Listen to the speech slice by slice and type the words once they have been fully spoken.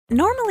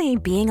Normally,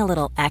 being a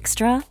little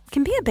extra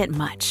can be a bit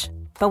much,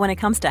 but when it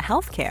comes to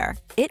healthcare,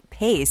 it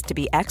pays to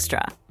be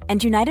extra.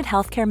 And United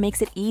Healthcare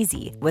makes it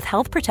easy with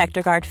Health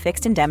Protector Guard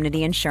fixed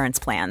indemnity insurance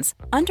plans.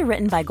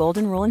 Underwritten by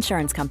Golden Rule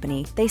Insurance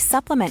Company, they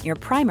supplement your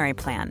primary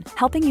plan,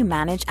 helping you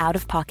manage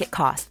out-of-pocket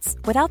costs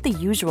without the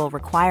usual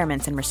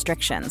requirements and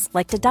restrictions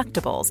like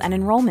deductibles and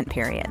enrollment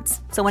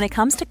periods. So when it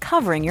comes to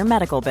covering your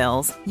medical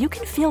bills, you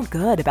can feel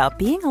good about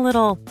being a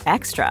little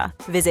extra.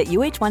 Visit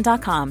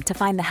uh1.com to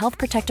find the Health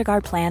Protector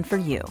Guard plan for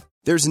you.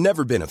 There's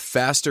never been a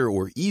faster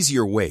or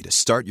easier way to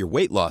start your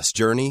weight loss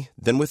journey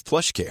than with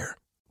PlushCare.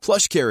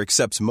 PlushCare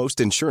accepts most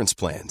insurance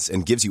plans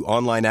and gives you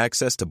online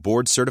access to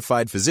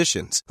board-certified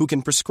physicians who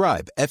can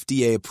prescribe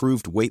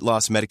FDA-approved weight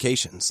loss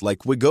medications like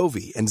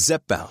Wegovy and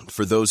Zepbound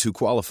for those who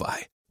qualify.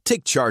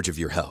 Take charge of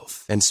your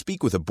health and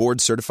speak with a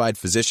board-certified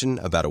physician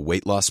about a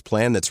weight loss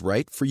plan that's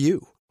right for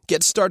you.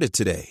 Get started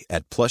today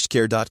at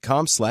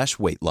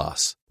plushcare.com/weight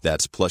loss.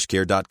 That's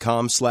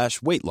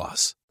plushcare.com/weight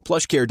loss.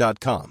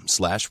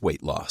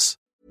 plushcare.com/weight loss.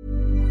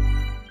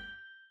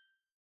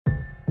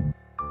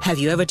 Have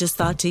you ever just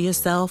thought to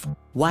yourself,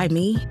 why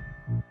me?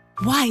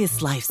 Why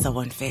is life so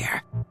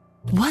unfair?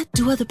 What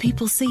do other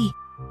people see?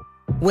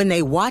 When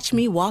they watch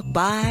me walk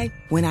by,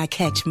 when I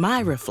catch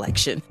my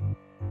reflection,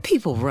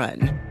 people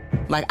run.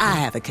 Like I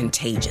have a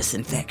contagious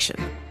infection.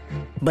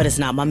 But it's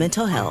not my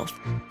mental health.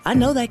 I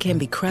know that can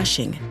be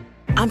crushing.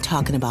 I'm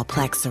talking about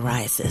plaque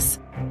psoriasis.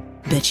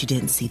 Bet you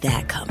didn't see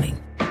that coming.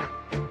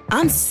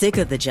 I'm sick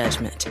of the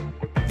judgment,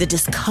 the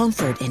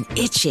discomfort and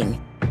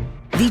itching.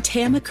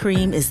 Vtama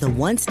Cream is the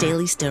once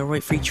daily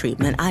steroid-free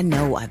treatment I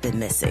know I've been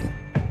missing.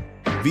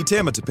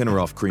 Vtama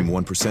Tapinarof Cream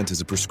 1%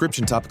 is a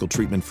prescription topical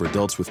treatment for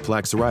adults with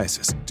plaque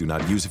psoriasis. Do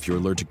not use if you're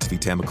allergic to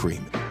Vtama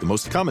Cream. The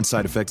most common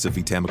side effects of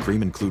Vtama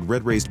Cream include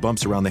red raised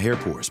bumps around the hair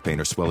pores, pain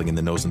or swelling in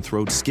the nose and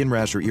throat, skin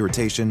rash or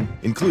irritation,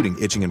 including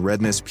itching and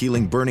redness,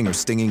 peeling, burning or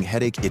stinging,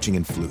 headache, itching,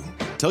 and flu.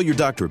 Tell your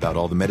doctor about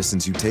all the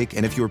medicines you take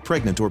and if you're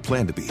pregnant or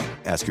plan to be.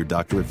 Ask your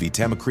doctor if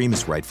Vtama Cream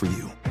is right for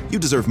you. You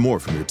deserve more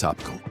from your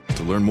topical.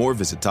 To learn more,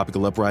 visit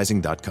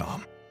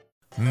topicaluprising.com.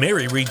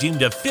 Mary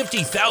redeemed a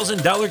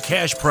 $50,000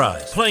 cash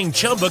prize playing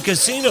Chumba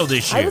Casino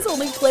this year. I was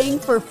only playing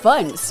for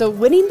fun, so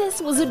winning this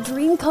was a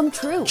dream come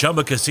true.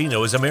 Chumba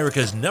Casino is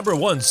America's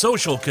 #1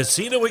 social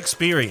casino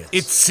experience.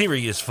 It's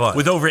serious fun.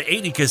 With over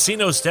 80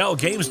 casino-style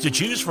games to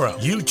choose from,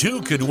 you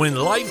too could win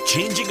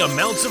life-changing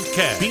amounts of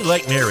cash. Be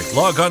like Mary.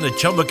 Log on to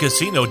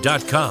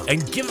ChumbaCasino.com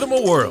and give them a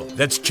whirl.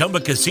 That's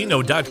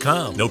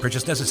ChumbaCasino.com. No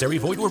purchase necessary.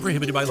 Void or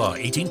prohibited by law.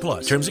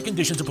 18+. Terms and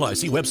conditions apply.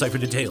 See website for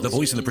details. The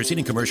voice in the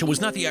preceding commercial was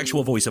not the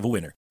actual voice of a winner.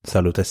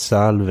 Salute e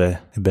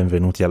salve e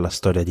benvenuti alla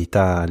Storia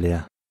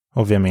d'Italia.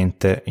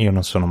 Ovviamente io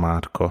non sono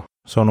Marco,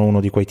 sono uno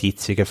di quei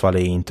tizi che fa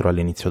le intro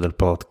all'inizio del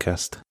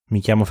podcast.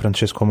 Mi chiamo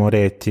Francesco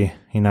Moretti,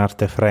 in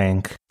arte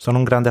Frank. Sono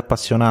un grande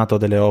appassionato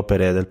delle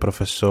opere del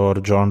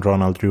professor John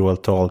Ronald Reuel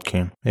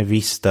Tolkien e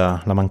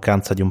vista la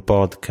mancanza di un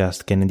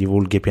podcast che ne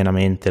divulghi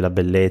pienamente la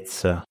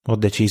bellezza, ho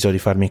deciso di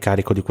farmi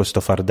carico di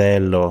questo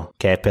fardello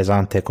che è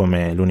pesante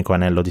come l'unico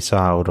anello di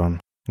Sauron.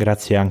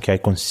 Grazie anche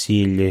ai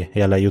consigli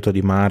e all'aiuto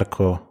di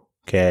Marco,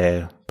 che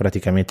è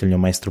praticamente il mio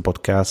maestro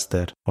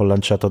podcaster, ho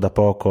lanciato da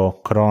poco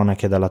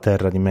Cronache dalla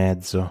Terra di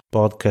Mezzo,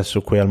 podcast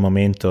su cui al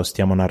momento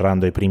stiamo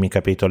narrando i primi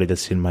capitoli del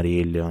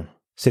Silmarillion.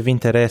 Se vi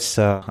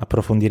interessa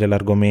approfondire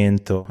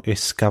l'argomento e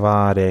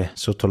scavare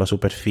sotto la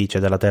superficie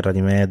della Terra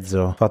di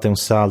Mezzo, fate un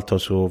salto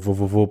su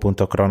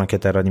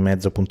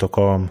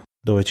www.cronacheterradimezzo.com,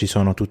 dove ci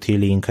sono tutti i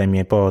link ai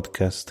miei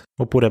podcast,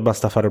 oppure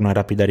basta fare una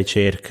rapida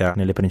ricerca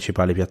nelle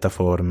principali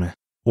piattaforme.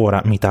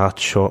 Ora mi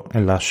taccio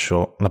e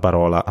lascio la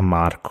parola a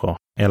Marco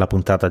e alla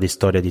puntata di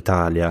Storia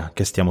d'Italia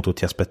che stiamo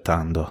tutti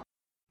aspettando.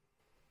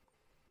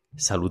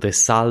 Salute e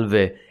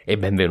salve e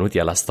benvenuti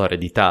alla Storia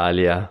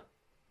d'Italia.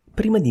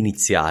 Prima di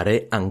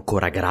iniziare,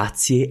 ancora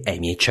grazie ai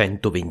miei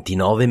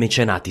 129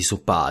 mecenati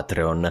su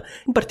Patreon,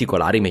 in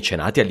particolare i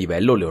mecenati a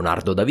livello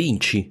Leonardo da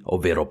Vinci,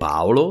 ovvero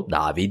Paolo,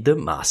 David,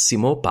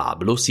 Massimo,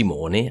 Pablo,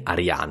 Simone,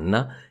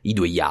 Arianna, i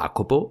due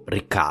Jacopo,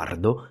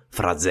 Riccardo,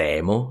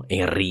 Frazemo,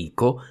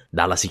 Enrico,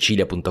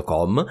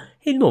 dallasicilia.com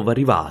e il nuovo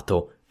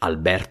arrivato,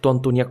 Alberto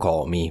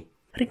Antoniacomi.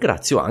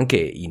 Ringrazio anche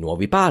i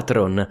nuovi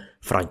Patreon,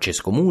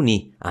 Francesco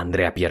Muni,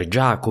 Andrea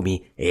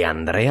Piergiacomi e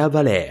Andrea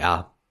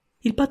Valea.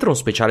 Il patron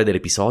speciale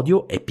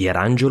dell'episodio è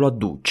Pierangelo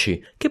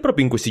Adducci, che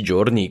proprio in questi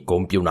giorni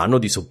compie un anno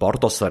di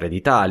supporto a Storia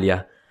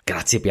d'Italia.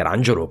 Grazie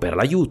Pierangelo per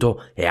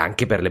l'aiuto e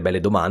anche per le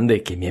belle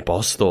domande che mi hai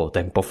posto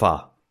tempo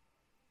fa.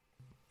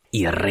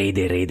 Il re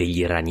dei re degli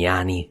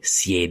iraniani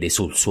siede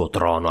sul suo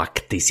trono a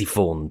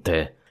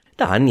Ctesifonte.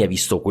 Da anni ha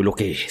visto quello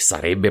che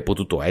sarebbe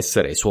potuto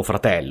essere suo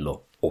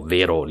fratello,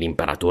 ovvero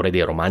l'imperatore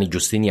dei Romani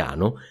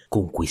Giustiniano,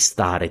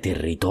 conquistare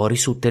territori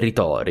su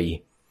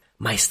territori.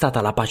 Ma è stata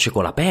la pace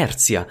con la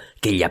Persia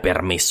che gli ha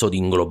permesso di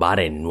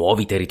inglobare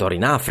nuovi territori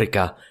in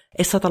Africa.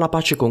 È stata la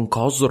pace con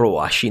Khosrow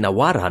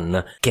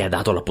Ashinawaran che ha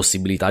dato la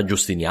possibilità a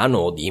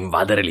Giustiniano di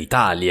invadere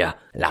l'Italia,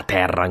 la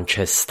terra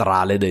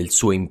ancestrale del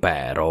suo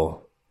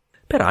impero.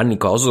 Per anni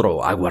Khosrow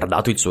ha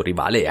guardato il suo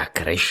rivale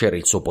accrescere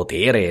il suo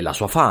potere e la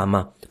sua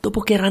fama, dopo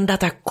che era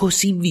andata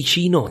così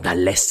vicino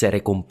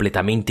dall'essere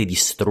completamente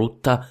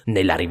distrutta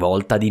nella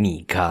rivolta di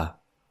Nika.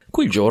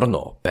 Quel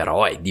giorno,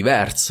 però, è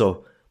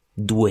diverso.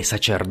 2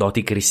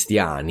 sacerdoti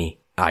cristiani,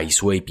 ai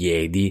suoi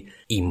piedi,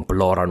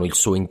 implorano il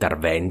suo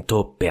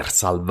intervento per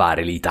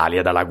salvare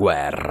l'Italia dalla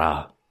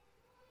guerra.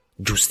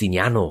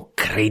 Giustiniano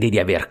crede di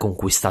aver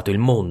conquistato il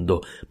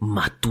mondo,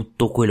 ma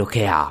tutto quello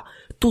che ha,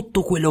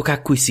 tutto quello che ha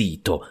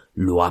acquisito,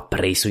 lo ha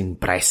preso in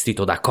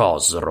prestito da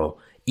Khosrow,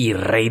 il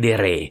re dei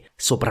re,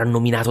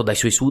 soprannominato dai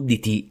suoi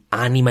sudditi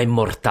anima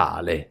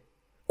immortale.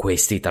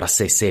 Questi tra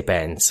sé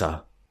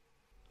pensa: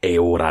 e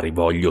ora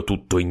rivoglio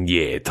tutto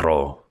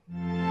indietro.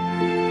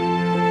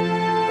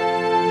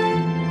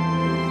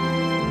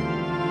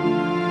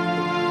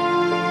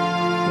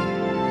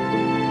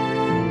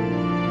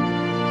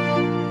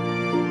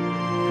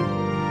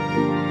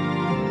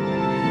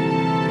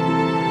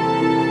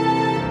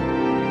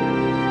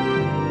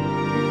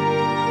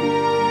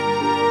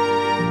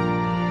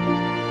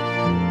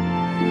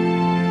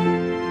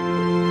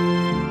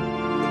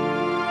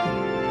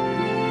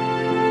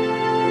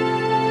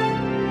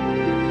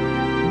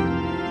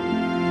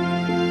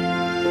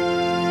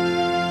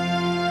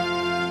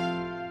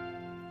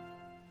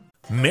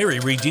 Mary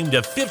redeemed a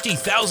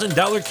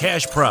 $50,000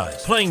 cash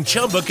prize playing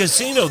Chumba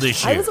Casino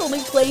this year. I was only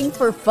playing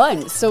for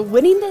fun, so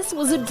winning this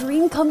was a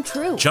dream come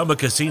true. Chumba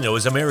Casino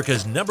is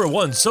America's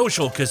 #1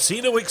 social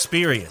casino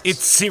experience.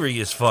 It's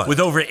serious fun. With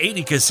over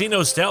 80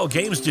 casino-style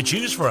games to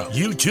choose from,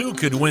 you too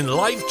could win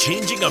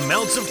life-changing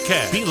amounts of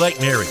cash. Be like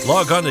Mary.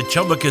 Log on to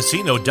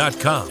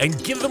ChumbaCasino.com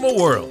and give them a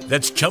whirl.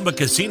 That's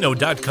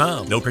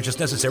ChumbaCasino.com. No purchase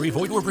necessary.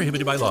 Void or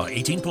prohibited by law.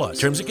 18+.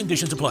 Terms and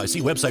conditions apply.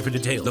 See website for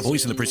details. The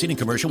voice in the preceding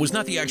commercial was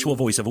not the actual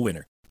voice of a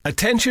winner.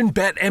 Attention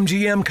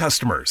BetMGM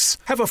customers.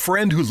 Have a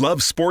friend who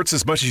loves sports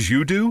as much as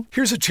you do?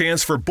 Here's a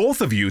chance for both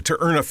of you to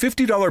earn a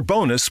 $50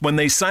 bonus when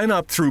they sign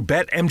up through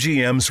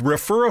BetMGM's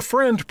Refer a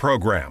Friend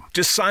program.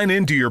 Just sign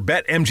into your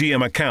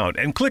BetMGM account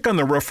and click on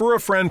the Refer a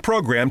Friend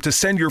program to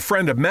send your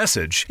friend a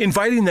message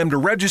inviting them to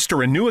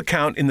register a new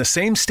account in the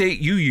same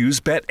state you use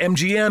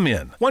BetMGM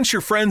in. Once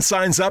your friend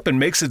signs up and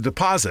makes a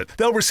deposit,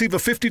 they'll receive a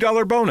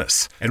 $50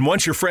 bonus. And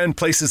once your friend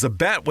places a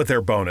bet with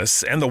their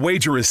bonus and the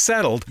wager is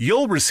settled,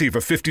 you'll receive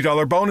a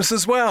 $50 bonus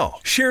as well.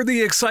 Share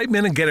the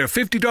excitement and get a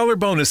 $50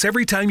 bonus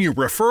every time you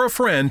refer a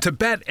friend to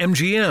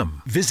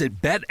BetMGM.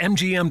 Visit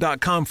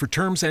BetMGM.com for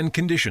terms and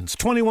conditions.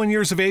 21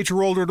 years of age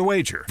or older to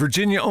wager.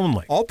 Virginia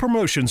only. All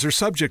promotions are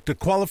subject to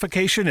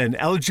qualification and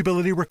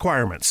eligibility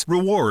requirements.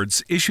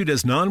 Rewards issued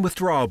as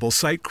non-withdrawable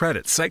site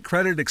credit. Site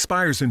credit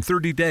expires in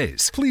 30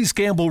 days. Please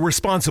gamble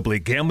responsibly.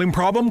 Gambling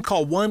problem?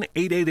 Call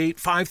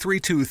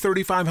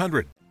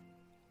 1-888-532-3500.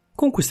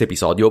 Con questo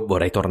episodio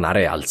vorrei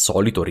tornare al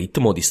solito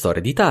ritmo di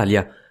Storia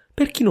d'Italia.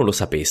 Per chi non lo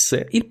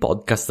sapesse, il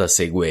podcast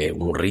segue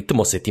un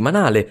ritmo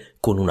settimanale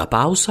con una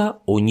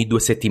pausa ogni 2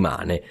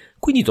 settimane,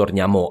 quindi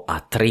torniamo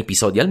a 3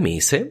 episodi al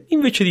mese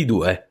invece di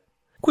 2.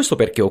 Questo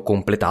perché ho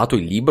completato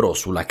il libro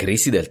sulla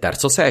crisi del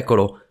III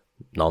secolo.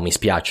 No, mi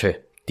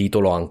spiace,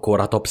 titolo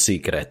ancora top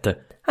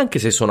secret, anche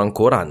se sono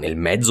ancora nel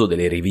mezzo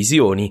delle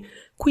revisioni,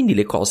 quindi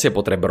le cose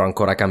potrebbero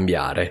ancora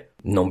cambiare.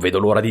 Non vedo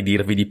l'ora di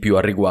dirvi di più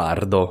al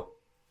riguardo.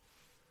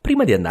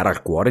 Prima di andare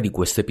al cuore di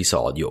questo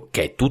episodio,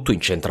 che è tutto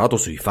incentrato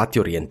sui fatti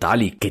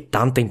orientali che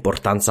tanta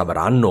importanza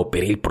avranno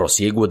per il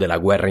prosieguo della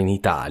guerra in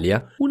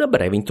Italia, una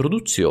breve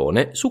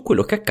introduzione su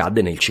quello che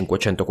accadde nel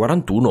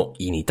 541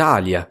 in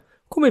Italia.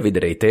 Come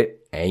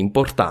vedrete, è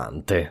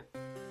importante.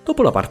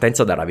 Dopo la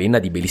partenza da Ravenna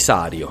di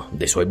Belisario,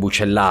 dei suoi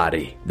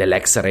bucellari,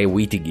 dell'ex re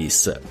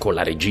Witigis con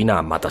la regina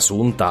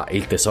Amatasunta e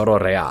il tesoro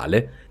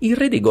reale, il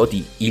re dei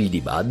Goti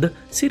Ildibad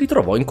si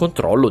ritrovò in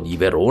controllo di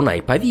Verona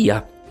e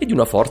Pavia e di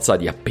una forza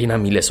di appena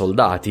 1000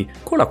 soldati,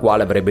 con la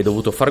quale avrebbe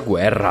dovuto far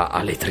guerra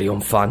alle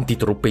trionfanti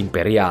truppe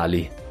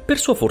imperiali. Per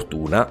sua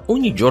fortuna,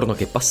 ogni giorno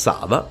che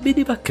passava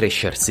vedeva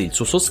crescersi il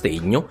suo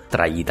sostegno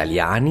tra gli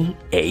italiani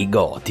e i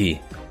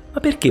Goti. Ma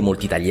perché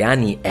molti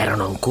italiani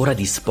erano ancora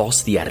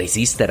disposti a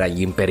resistere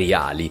agli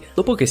imperiali,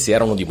 dopo che si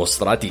erano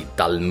dimostrati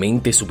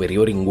talmente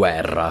superiori in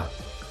guerra?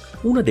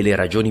 Una delle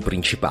ragioni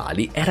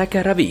principali era che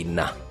a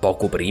Ravenna,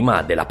 poco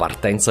prima della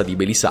partenza di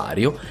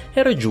Belisario,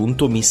 era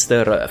giunto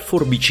Mr.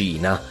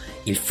 Forbicina,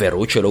 il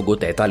feroce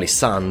logoteta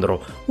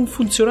Alessandro, un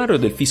funzionario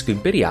del fisco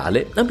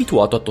imperiale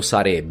abituato a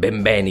tossare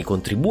ben bene i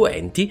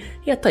contribuenti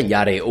e a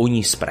tagliare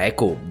ogni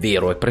spreco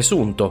vero e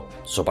presunto,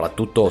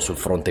 soprattutto sul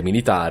fronte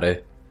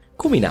militare.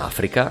 Come in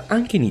Africa,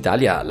 anche in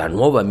Italia la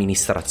nuova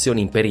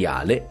amministrazione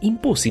imperiale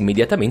impose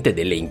immediatamente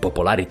delle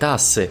impopolari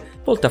tasse,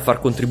 volte a far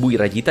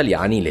contribuire agli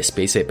italiani le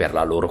spese per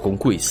la loro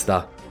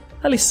conquista.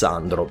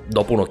 Alessandro,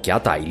 dopo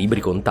un'occhiata ai libri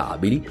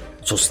contabili,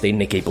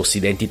 sostenne che i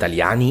possidenti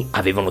italiani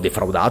avevano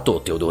defraudato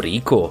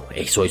Teodorico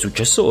e i suoi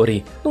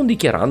successori, non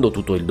dichiarando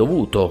tutto il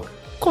dovuto,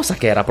 cosa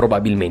che era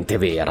probabilmente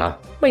vera.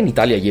 Ma in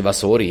Italia gli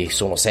evasori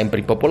sono sempre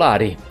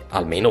impopolari,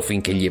 almeno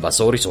finché gli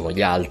evasori sono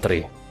gli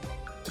altri.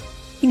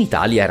 In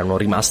Italia erano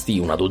rimasti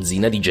una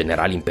dozzina di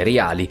generali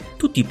imperiali,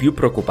 tutti più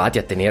preoccupati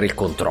a tenere il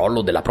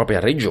controllo della propria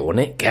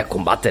regione che a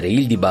combattere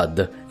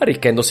Ildibad,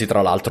 arricchendosi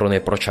tra l'altro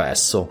nel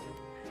processo.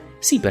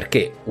 Sì,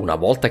 perché una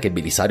volta che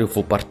Belisario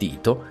fu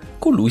partito,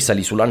 con lui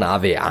salì sulla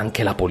nave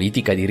anche la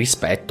politica di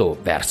rispetto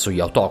verso gli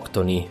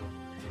autoctoni.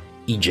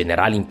 I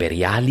generali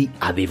imperiali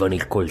avevano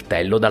il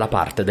coltello dalla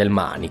parte del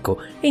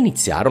manico e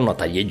iniziarono a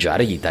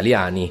taglieggiare gli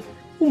italiani.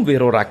 Un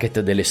vero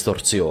racket delle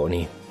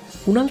estorsioni.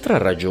 Un'altra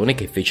ragione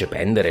che fece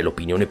pendere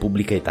l'opinione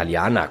pubblica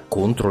italiana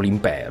contro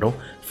l'impero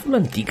fu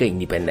l'antica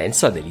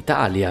indipendenza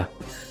dell'Italia.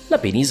 La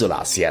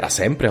penisola si era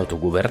sempre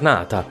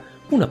autogovernata,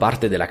 una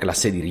parte della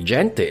classe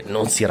dirigente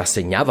non si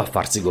rassegnava a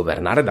farsi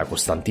governare da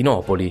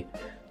Costantinopoli.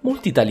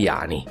 Molti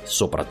italiani,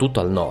 soprattutto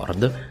al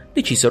nord,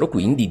 decisero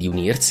quindi di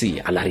unirsi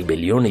alla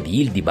ribellione di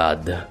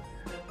Ildibad.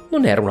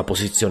 Non era una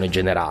posizione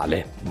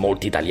generale,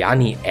 molti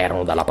italiani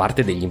erano dalla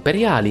parte degli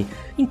imperiali,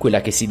 in quella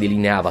che si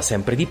delineava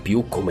sempre di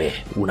più come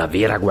una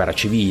vera guerra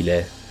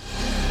civile.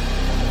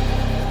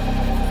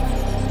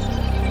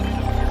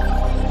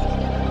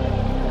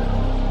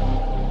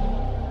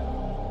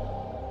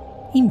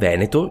 In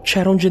Veneto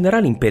c'era un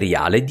generale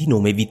imperiale di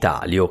nome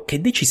Vitalio che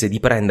decise di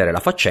prendere la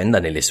faccenda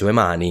nelle sue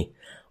mani.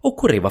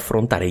 Occorreva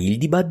affrontare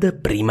Ildibad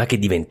prima che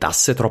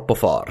diventasse troppo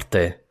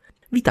forte.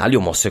 Vitalio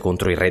mosse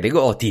contro il re dei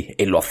Goti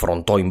e lo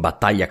affrontò in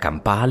battaglia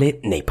campale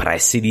nei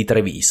pressi di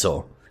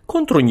Treviso.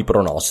 Contro ogni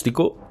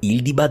pronostico,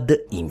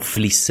 Ildibad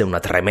inflisse una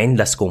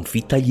tremenda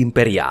sconfitta agli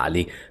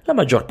imperiali. La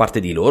maggior parte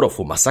di loro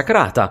fu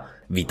massacrata.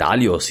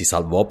 Vitalio si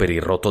salvò per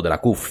il rotto della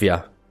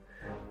cuffia.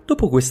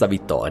 Dopo questa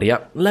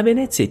vittoria, la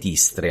Venezia ed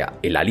Istria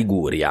e la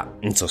Liguria,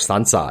 in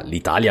sostanza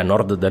l'Italia a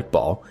nord del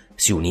Po,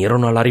 si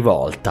unirono alla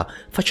rivolta,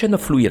 facendo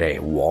affluire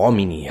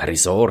uomini,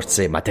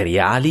 risorse,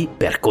 materiali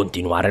per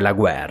continuare la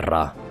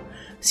guerra.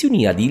 Si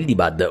unì ad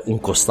Ildibad un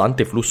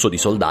costante flusso di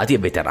soldati e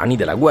veterani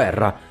della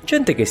guerra,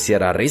 gente che si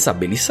era resa a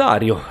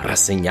Belisario,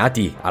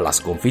 rassegnati alla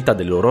sconfitta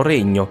del loro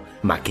regno,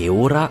 ma che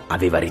ora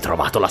aveva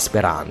ritrovato la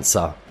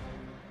speranza.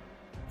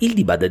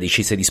 Ildibad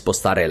decise di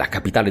spostare la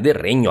capitale del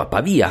regno a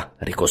Pavia,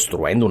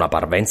 ricostruendo una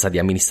parvenza di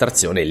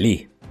amministrazione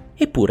lì.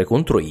 Eppure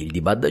contro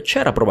Ildibad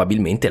c'era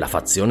probabilmente la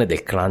fazione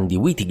del clan di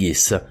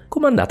Witigis,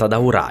 comandata da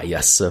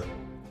Uraias.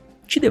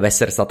 Ci deve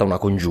essere stata una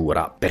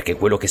congiura, perché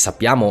quello che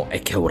sappiamo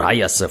è che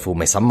Uraias fu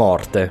messo a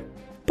morte.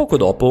 Poco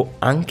dopo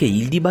anche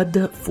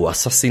Ildibad fu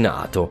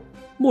assassinato.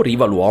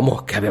 Moriva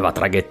l'uomo che aveva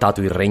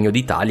traghettato il regno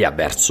d'Italia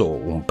verso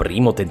un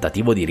primo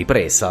tentativo di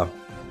ripresa.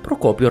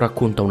 Procopio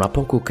racconta una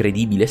poco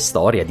credibile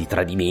storia di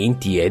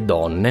tradimenti e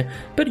donne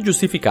per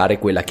giustificare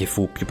quella che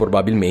fu più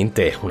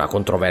probabilmente una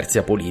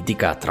controversia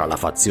politica tra la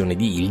fazione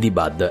di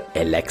Ildibad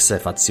e l'ex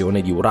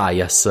fazione di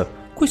Uraias,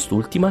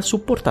 quest'ultima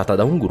supportata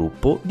da un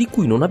gruppo di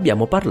cui non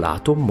abbiamo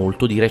parlato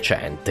molto di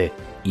recente,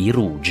 i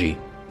Rugi.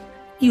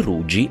 I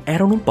Rugi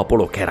erano un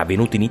popolo che era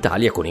venuto in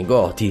Italia con i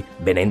Goti,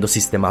 venendo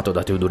sistemato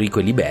da Teodorico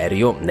e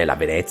Liberio nella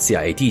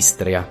Venezia ed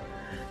Istria.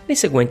 Nei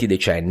seguenti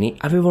decenni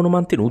avevano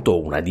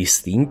mantenuto una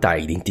distinta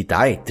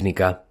identità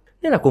etnica.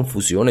 Nella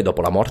confusione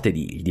dopo la morte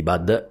di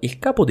Ildibad, il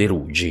capo dei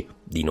Rugi,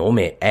 di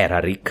nome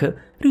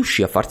Eraric,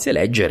 riuscì a farsi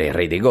eleggere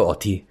re dei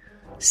Goti.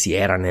 Si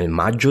era nel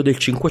maggio del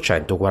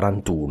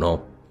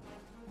 541.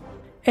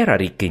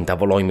 Eraric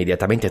intavolò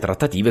immediatamente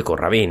trattative con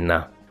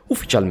Ravenna,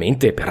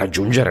 ufficialmente per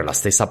raggiungere la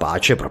stessa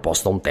pace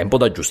proposta un tempo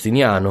da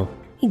Giustiniano.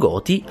 I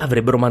Goti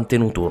avrebbero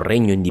mantenuto un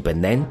regno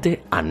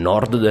indipendente a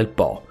nord del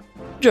Po,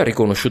 già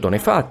riconosciuto nei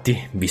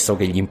fatti, visto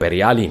che gli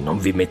imperiali non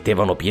vi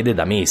mettevano piede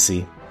da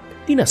mesi.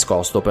 Di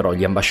nascosto però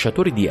gli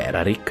ambasciatori di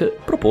Eraric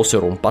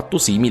proposero un patto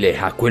simile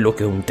a quello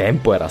che un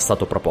tempo era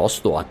stato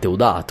proposto a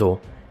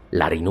Teodato,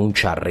 la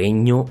rinuncia al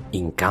regno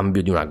in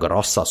cambio di una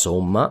grossa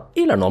somma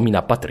e la nomina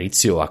a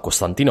patrizio a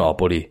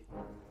Costantinopoli.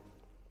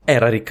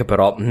 Eraric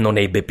però non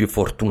ebbe più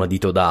fortuna di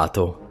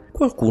Teodato.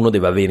 Qualcuno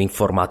deve aver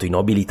informato i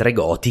nobili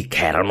Tregoti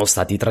che erano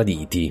stati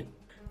traditi.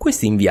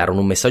 Questi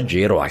inviarono un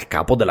messaggero al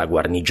capo della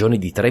guarnigione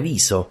di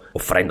Treviso,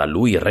 offrendo a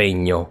lui il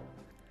regno.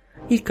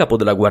 Il capo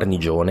della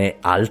guarnigione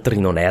altri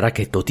non era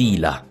che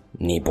Totila,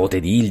 nipote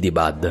di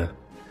Ildibad.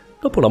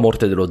 Dopo la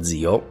morte dello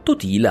zio,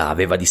 Totila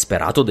aveva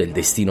disperato del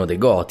destino dei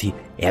Goti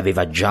e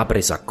aveva già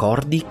preso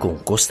accordi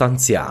con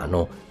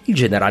Costanziano, il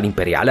generale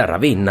imperiale a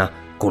Ravenna,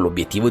 con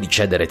l'obiettivo di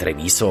cedere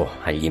Treviso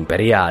agli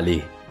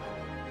imperiali.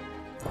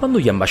 Quando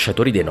gli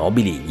ambasciatori dei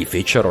nobili gli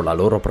fecero la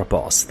loro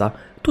proposta,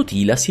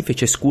 Totila si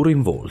fece scuro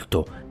in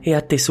volto e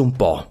attese un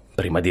po'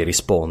 prima di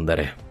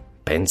rispondere,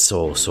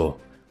 pensoso,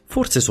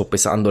 forse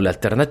soppesando le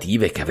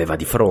alternative che aveva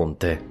di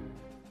fronte.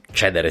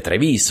 Cedere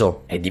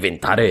Treviso e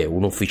diventare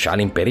un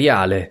ufficiale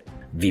imperiale,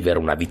 vivere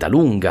una vita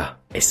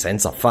lunga e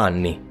senza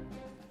affanni,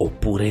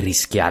 oppure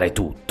rischiare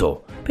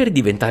tutto per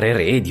diventare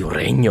re di un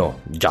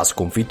regno già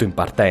sconfitto in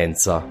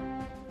partenza.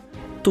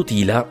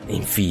 Totila,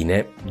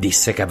 infine,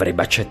 disse che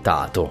avrebbe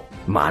accettato,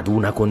 ma ad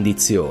una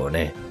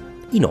condizione.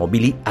 I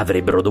nobili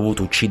avrebbero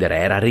dovuto uccidere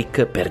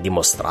Eraric per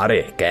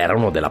dimostrare che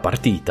erano della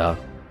partita.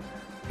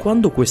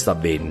 Quando questo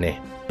avvenne,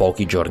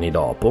 pochi giorni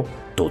dopo,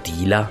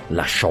 Totila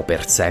lasciò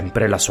per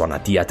sempre la sua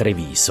natia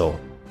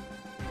Treviso.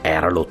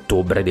 Era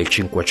l'ottobre del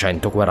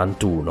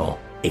 541.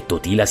 e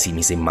Totila si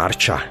mise in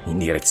marcia in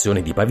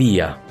direzione di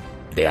Pavia,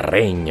 del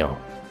regno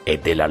e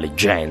della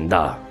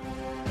leggenda.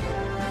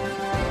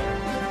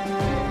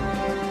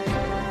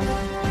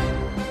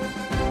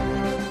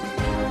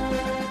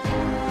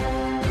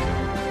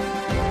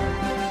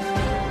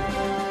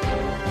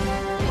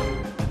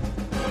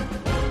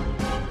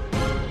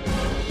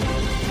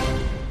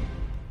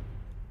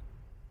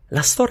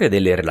 La storia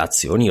delle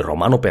relazioni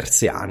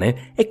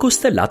romano-persiane è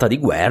costellata di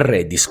guerre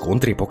e di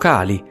scontri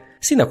epocali,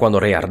 sin da quando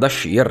re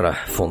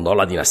Ardashir fondò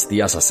la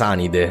dinastia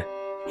Sasanide.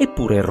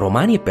 Eppure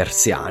romani e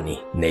persiani,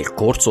 nel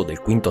corso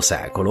del V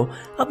secolo,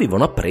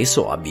 avevano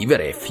appreso a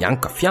vivere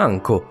fianco a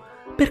fianco,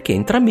 perché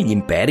entrambi gli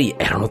imperi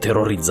erano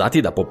terrorizzati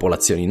da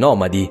popolazioni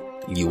nomadi,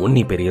 gli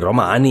Unni per i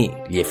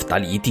romani, gli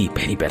Eftaliti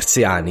per i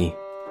persiani.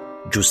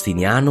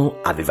 Giustiniano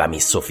aveva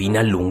messo fine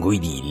al lungo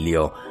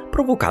idillio,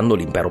 provocando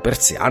l'impero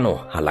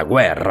persiano alla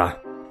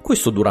guerra.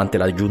 Questo durante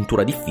la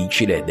giuntura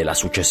difficile della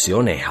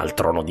successione al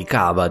trono di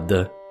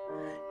Cavad.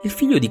 Il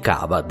figlio di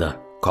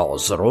Cavad,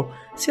 Cosro,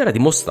 si era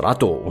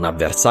dimostrato un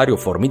avversario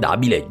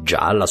formidabile già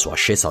alla sua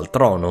ascesa al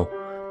trono.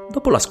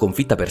 Dopo la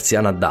sconfitta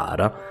persiana a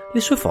Dara, le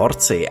sue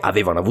forze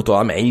avevano avuto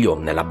la meglio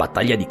nella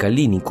battaglia di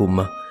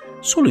Callinicum.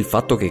 Solo il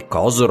fatto che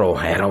Cosro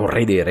era un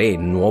re dei re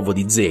nuovo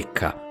di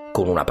zecca,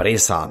 con una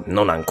presa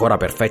non ancora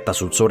perfetta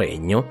sul suo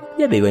regno,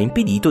 gli aveva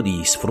impedito di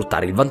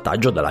sfruttare il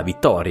vantaggio della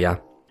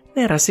vittoria.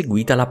 Ne era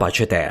seguita la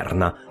pace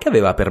eterna, che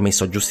aveva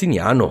permesso a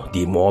Giustiniano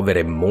di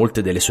muovere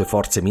molte delle sue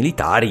forze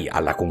militari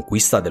alla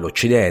conquista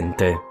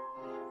dell'Occidente.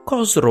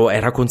 Cosro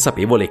era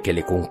consapevole che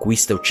le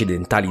conquiste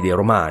occidentali dei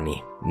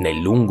Romani, nel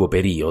lungo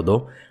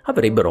periodo,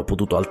 avrebbero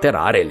potuto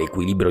alterare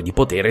l'equilibrio di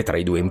potere tra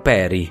i due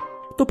imperi.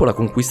 Dopo la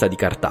conquista di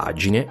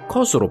Cartagine,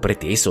 Cosro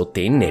pretese e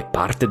ottenne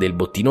parte del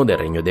bottino del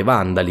regno dei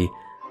Vandali,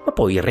 ma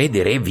poi il re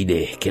dei re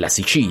vide che la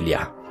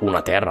Sicilia,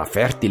 una terra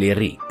fertile e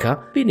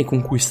ricca, venne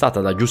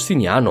conquistata da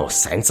Giustiniano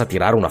senza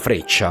tirare una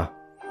freccia.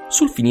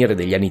 Sul finire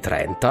degli anni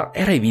 30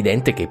 era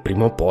evidente che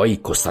prima o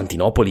poi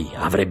Costantinopoli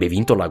avrebbe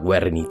vinto la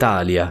guerra in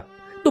Italia.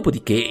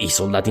 Dopodiché i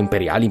soldati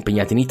imperiali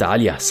impegnati in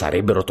Italia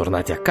sarebbero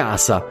tornati a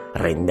casa,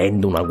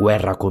 rendendo una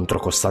guerra contro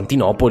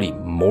Costantinopoli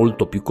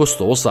molto più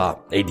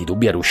costosa e di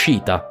dubbia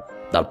riuscita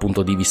dal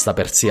punto di vista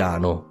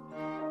persiano.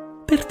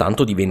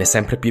 Pertanto divenne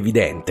sempre più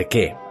evidente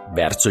che,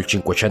 verso il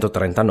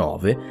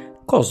 539,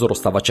 Cosro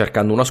stava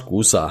cercando una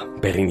scusa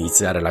per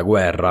iniziare la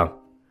guerra.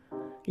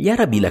 Gli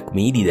arabi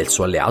lacmidi del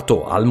suo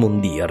alleato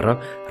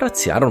Al-Mundir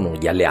razziarono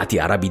gli alleati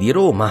arabi di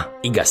Roma,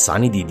 i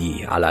Ghassanidi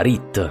di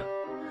Al-Arit.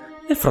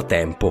 Nel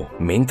frattempo,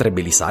 mentre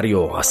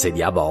Belisario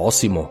assediava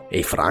Osimo e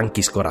i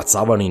Franchi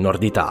scorazzavano in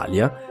Nord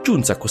Italia,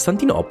 giunse a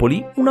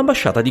Costantinopoli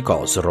un'ambasciata di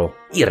Cosro.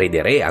 Il re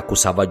dei re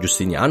accusava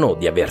Giustiniano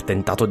di aver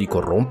tentato di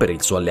corrompere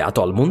il suo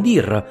alleato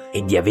Al-Mundir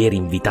e di aver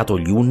invitato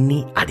gli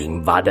Unni ad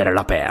invadere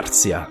la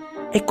Persia.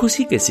 È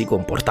così che si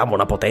comportava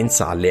una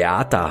potenza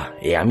alleata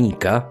e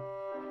amica?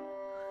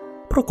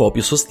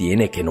 Procopio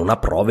sostiene che non ha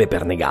prove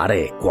per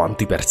negare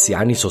quanto i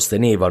persiani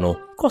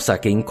sostenevano, cosa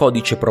che in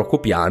codice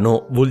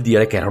procopiano vuol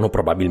dire che erano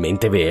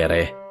probabilmente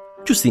vere.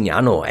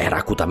 Giustiniano era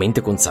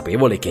acutamente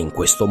consapevole che in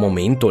questo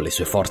momento le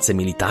sue forze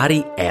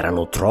militari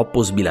erano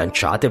troppo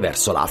sbilanciate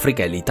verso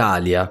l'Africa e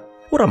l'Italia.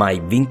 Oramai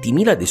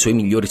 20.000 dei suoi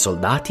migliori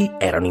soldati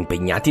erano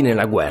impegnati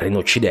nella guerra in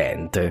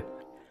Occidente.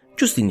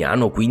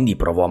 Giustiniano quindi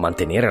provò a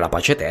mantenere la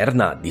pace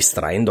eterna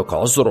distraendo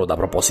Cosro da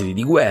propositi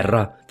di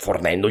guerra,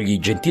 fornendogli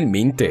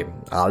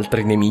gentilmente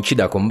altri nemici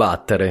da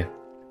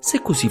combattere.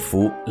 Se così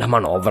fu, la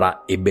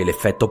manovra ebbe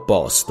l'effetto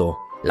opposto.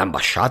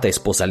 L'ambasciata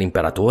espose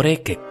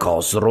all'imperatore che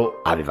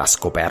Cosro aveva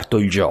scoperto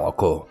il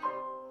gioco.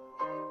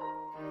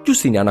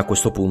 Giustiniano a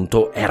questo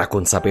punto era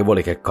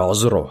consapevole che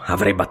Cosro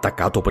avrebbe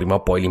attaccato prima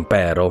o poi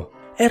l'impero.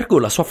 Ergo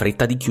la sua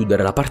fretta di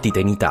chiudere la partita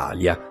in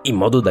Italia, in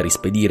modo da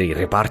rispedire i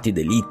reparti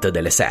d'élite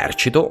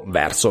dell'esercito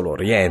verso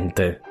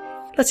l'Oriente.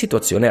 La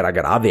situazione era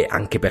grave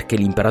anche perché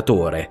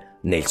l'imperatore,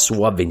 nel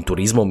suo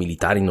avventurismo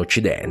militare in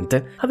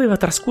Occidente, aveva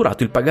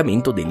trascurato il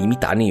pagamento dei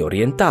limitanei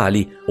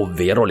orientali,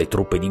 ovvero le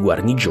truppe di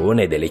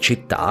guarnigione delle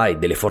città e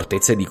delle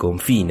fortezze di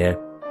confine.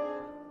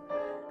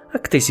 A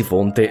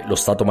Ctesifonte, lo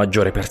Stato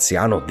Maggiore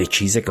persiano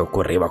decise che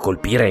occorreva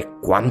colpire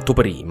quanto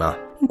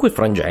prima. In quel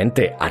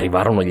frangente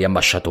arrivarono gli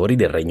ambasciatori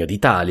del Regno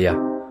d'Italia.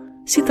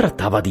 Si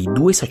trattava di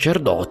 2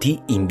 sacerdoti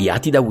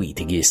inviati da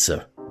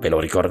Witigis. Ve lo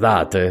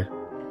ricordate?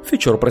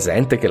 Fecero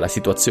presente che la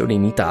situazione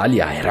in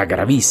Italia era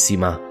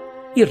gravissima.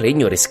 Il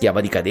regno rischiava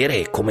di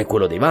cadere come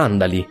quello dei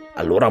Vandali.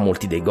 Allora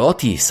molti dei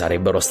Goti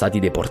sarebbero stati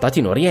deportati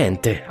in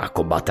Oriente a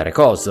combattere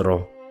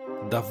Cosro.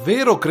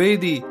 Davvero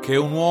credi che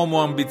un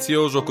uomo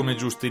ambizioso come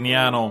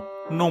Giustiniano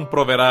non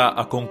proverà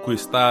a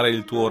conquistare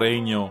il tuo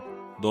regno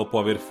dopo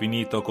aver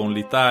finito con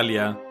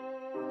l'Italia?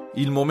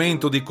 Il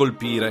momento di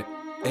colpire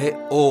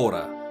è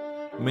ora,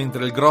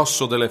 mentre il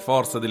grosso delle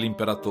forze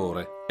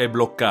dell'imperatore è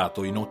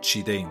bloccato in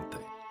Occidente.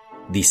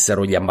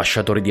 Dissero gli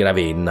ambasciatori di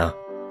Ravenna.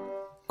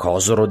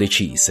 Cosro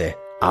decise,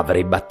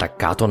 avrebbe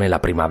attaccato nella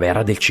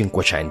primavera del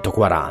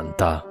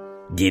 540.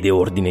 Diede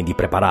ordine di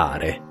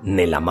preparare,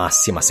 nella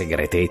massima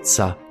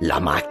segretezza, la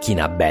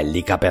macchina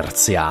bellica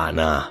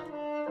persiana.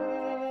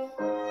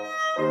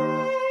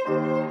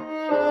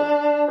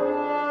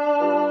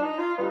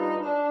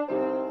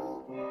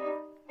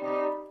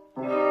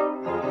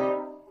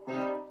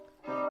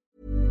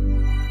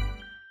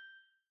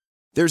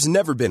 There's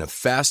never been a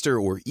faster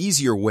or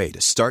easier way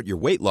to start your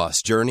weight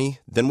loss journey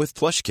than with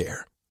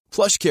PlushCare.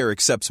 PlushCare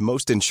accepts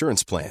most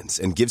insurance plans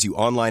and gives you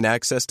online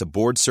access to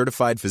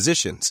board-certified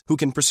physicians who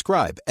can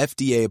prescribe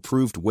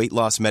FDA-approved weight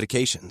loss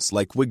medications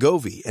like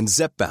Wegovy and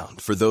Zepbound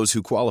for those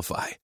who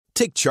qualify.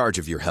 Take charge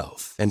of your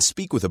health and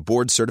speak with a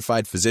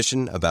board-certified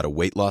physician about a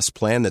weight loss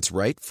plan that's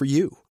right for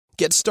you.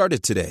 Get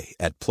started today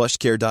at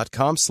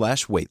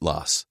plushcare.com/weight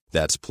loss.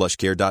 That's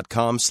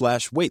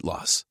plushcare.com/weight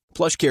loss.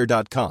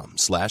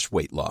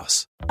 plushcare.com/weight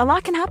loss. A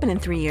lot can happen in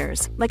 3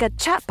 years, like a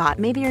chatbot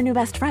may be your new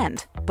best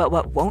friend. But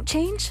what won't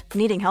change?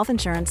 Needing health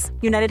insurance.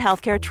 United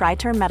Healthcare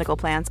Tri-Term Medical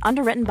Plans,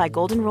 underwritten by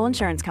Golden Rule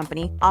Insurance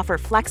Company, offer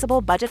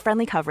flexible,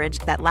 budget-friendly coverage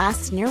that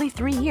lasts nearly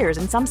 3 years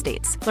in some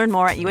states. Learn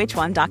more at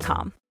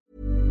uh1.com.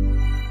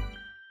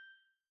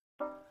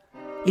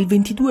 Il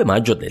 22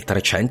 maggio del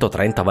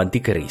 330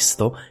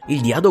 a.C., il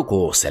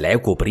diadoco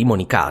Seleuco I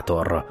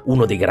Nicator,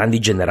 uno dei grandi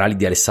generali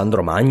di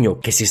Alessandro Magno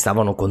che si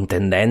stavano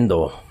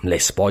contendendo le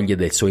spoglie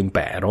del suo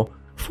impero,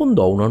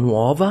 fondò una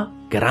nuova,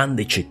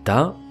 grande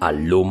città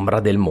all'ombra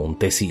del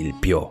monte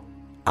Silpio,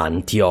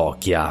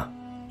 Antiochia.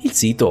 Il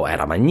sito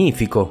era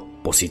magnifico,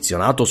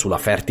 posizionato sulla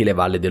fertile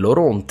valle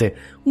dell'Oronte,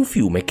 un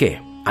fiume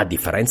che, a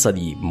differenza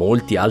di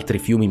molti altri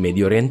fiumi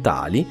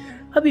mediorientali,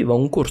 aveva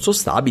un corso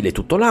stabile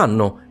tutto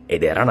l'anno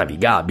ed era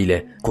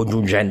navigabile,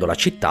 congiungendo la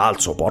città al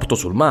suo porto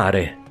sul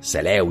mare,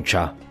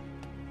 Seleucia.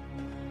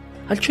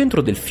 Al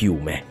centro del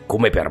fiume,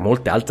 come per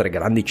molte altre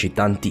grandi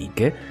città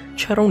antiche,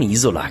 c'era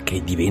un'isola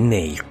che divenne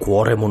il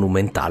cuore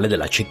monumentale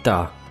della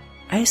città.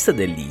 A est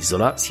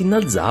dell'isola si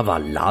innalzava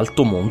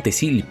l'alto monte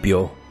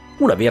Silpio,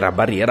 una vera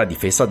barriera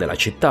difesa della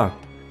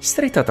città.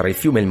 Stretta tra il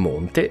fiume e il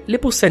monte, le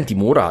possenti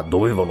mura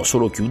dovevano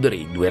solo chiudere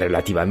i due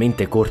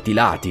relativamente corti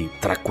lati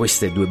tra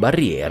queste due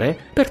barriere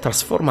per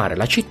trasformare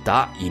la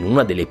città in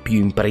una delle più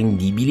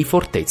imprendibili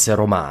fortezze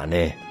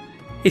romane.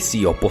 E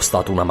sì, ho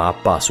postato una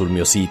mappa sul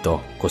mio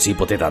sito, così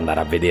potete andare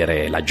a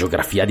vedere la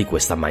geografia di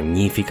questa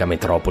magnifica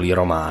metropoli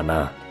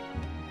romana.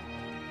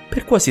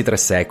 Per quasi 3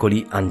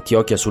 secoli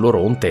Antiochia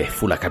sull'Oronte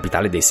fu la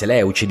capitale dei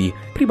Seleucidi,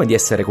 prima di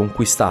essere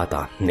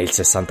conquistata nel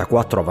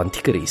 64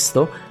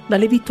 a.C.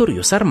 dalle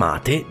vittoriose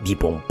armate di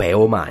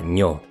Pompeo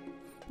Magno.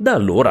 Da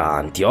allora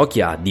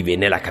Antiochia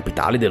divenne la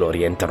capitale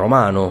dell'Oriente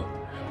romano,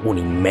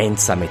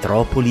 un'immensa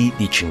metropoli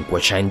di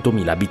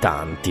 500.000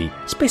 abitanti,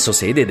 spesso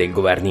sede del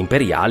governo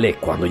imperiale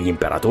quando gli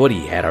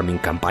imperatori erano in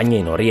campagna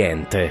in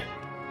Oriente.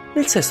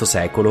 Nel VI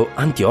secolo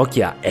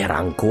Antiochia era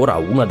ancora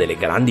una delle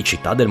grandi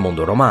città del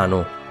mondo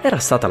romano. Era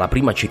stata la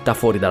prima città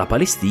fuori dalla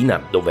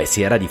Palestina dove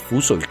si era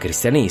diffuso il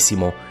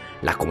cristianesimo.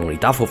 La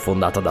comunità fu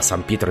fondata da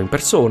San Pietro in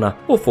persona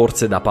o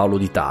forse da Paolo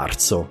di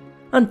Tarso.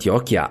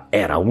 Antiochia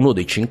era uno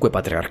dei 5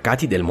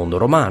 patriarcati del mondo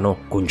romano,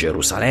 con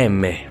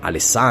Gerusalemme,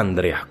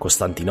 Alessandria,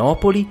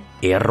 Costantinopoli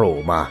e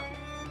Roma.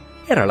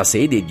 Era la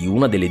sede di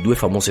una delle 2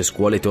 famose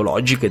scuole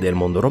teologiche del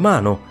mondo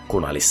romano,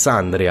 con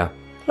Alessandria.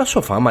 La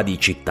sua fama di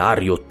città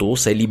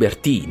riottosa e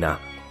libertina,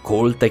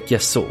 colta e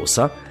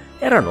chiassosa,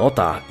 era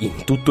nota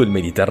in tutto il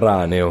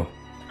Mediterraneo.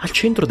 Al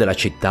centro della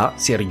città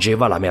si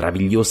erigeva la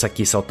meravigliosa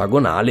chiesa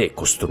ottagonale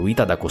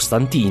costruita da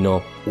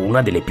Costantino,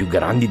 una delle più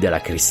grandi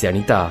della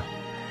cristianità.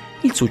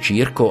 Il suo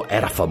circo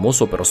era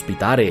famoso per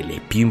ospitare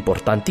le più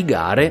importanti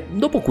gare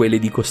dopo quelle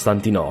di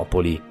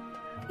Costantinopoli.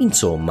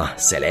 Insomma,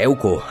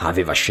 Seleuco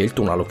aveva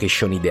scelto una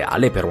location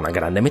ideale per una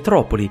grande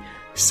metropoli,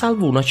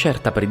 salvo una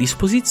certa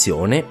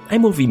predisposizione ai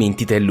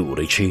movimenti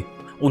tellurici.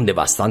 Un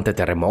devastante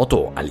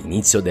terremoto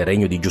all'inizio del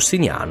regno di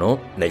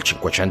Giustiniano, nel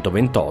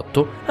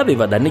 528,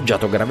 aveva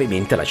danneggiato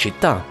gravemente la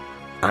città.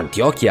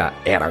 Antiochia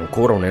era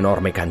ancora un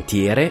enorme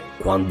cantiere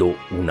quando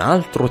un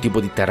altro tipo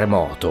di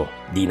terremoto,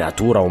 di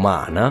natura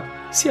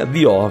umana, si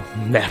avviò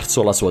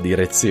verso la sua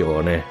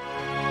direzione.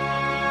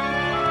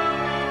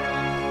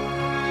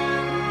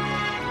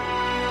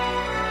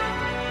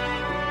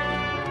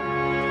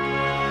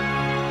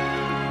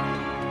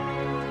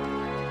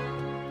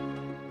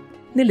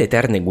 Nelle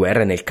eterne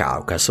guerre nel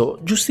Caucaso,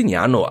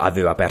 Giustiniano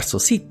aveva perso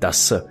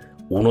Sittas,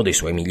 uno dei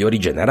suoi migliori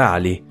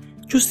generali.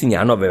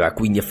 Giustiniano aveva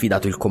quindi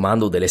affidato il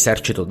comando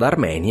dell'esercito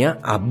d'Armenia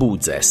a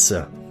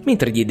Buzes,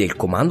 mentre diede il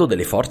comando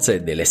delle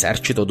forze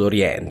dell'esercito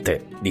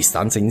d'Oriente, di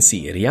stanza in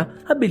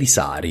Siria, a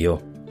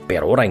Belisario,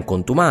 per ora in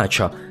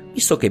contumacia,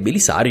 visto che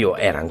Belisario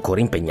era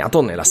ancora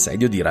impegnato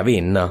nell'assedio di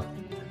Ravenna.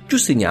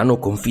 Giustiniano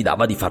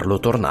confidava di farlo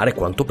tornare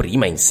quanto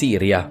prima in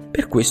Siria,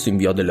 per questo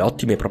inviò delle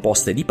ottime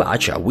proposte di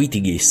pace a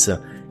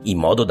Witigis, in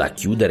modo da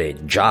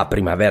chiudere già a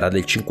primavera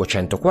del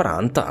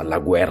 540 la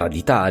guerra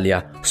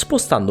d'Italia,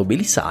 spostando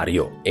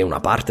Belisario e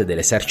una parte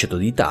dell'esercito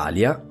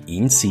d'Italia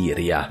in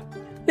Siria.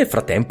 Nel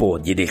frattempo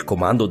diede il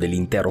comando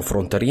dell'intero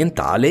fronte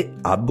orientale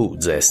a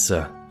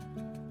Buzes.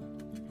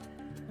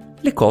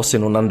 Le cose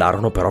non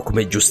andarono però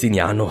come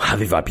Giustiniano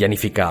aveva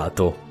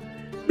pianificato.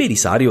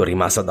 Belisario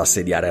rimase ad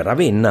assediare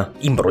Ravenna,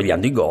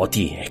 imbrogliando i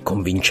Goti e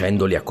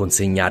convincendoli a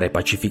consegnare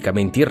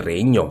pacificamente il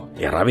regno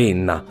e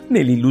Ravenna,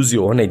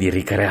 nell'illusione di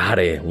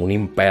ricreare un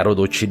impero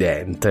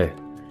d'Occidente.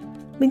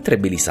 Mentre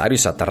Belisario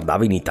si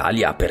attardava in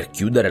Italia per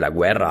chiudere la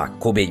guerra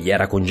come gli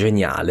era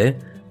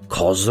congeniale,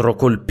 Cosro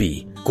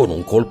colpì, con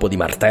un colpo di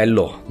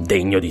martello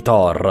degno di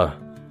Thor.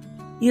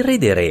 Il re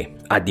dei re,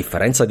 a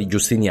differenza di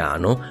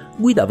Giustiniano,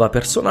 guidava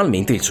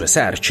personalmente il suo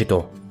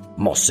esercito.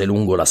 Mosse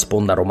lungo la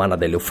sponda romana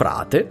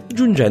dell'Eufrate,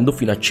 giungendo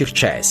fino a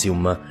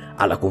Circesium,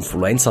 alla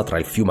confluenza tra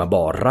il fiume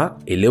Borra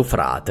e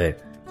l'Eufrate.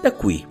 Da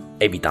qui,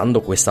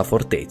 evitando questa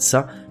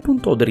fortezza,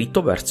 puntò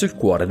dritto verso il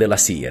cuore della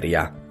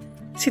Siria.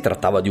 Si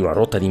trattava di una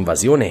rotta di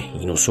invasione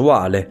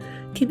inusuale,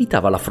 che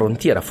evitava la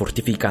frontiera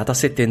fortificata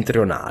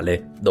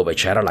settentrionale, dove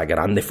c'era la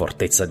grande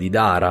fortezza di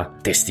Dara,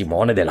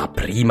 testimone della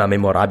prima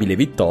memorabile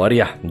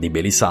vittoria di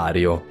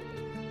Belisario.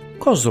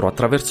 Cosro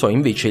attraversò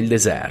invece il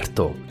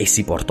deserto e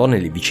si portò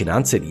nelle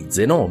vicinanze di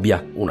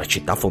Zenobia, una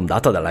città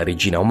fondata dalla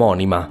regina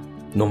omonima.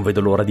 Non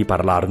vedo l'ora di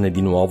parlarne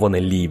di nuovo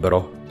nel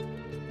libro.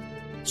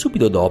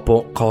 Subito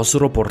dopo,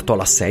 Cosro portò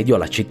l'assedio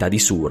alla città di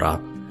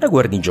Sura. La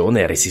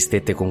guarnigione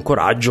resistette con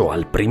coraggio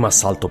al primo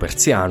assalto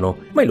persiano,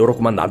 ma il loro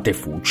comandante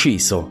fu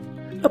ucciso.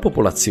 La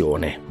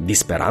popolazione,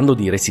 disperando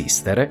di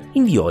resistere,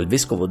 inviò il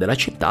vescovo della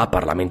città a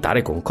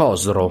parlamentare con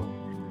Cosro.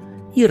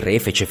 Il re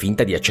fece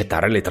finta di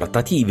accettare le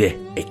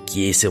trattative e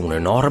chiese un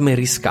enorme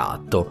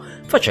riscatto,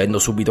 facendo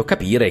subito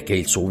capire che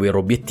il suo vero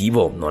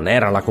obiettivo non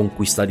era la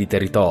conquista di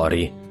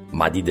territori,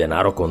 ma di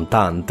denaro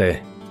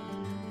contante.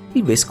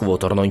 Il vescovo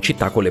tornò in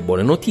città con le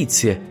buone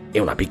notizie e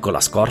una piccola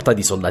scorta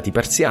di soldati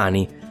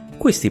persiani.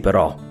 Questi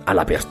però,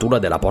 all'apertura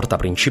della porta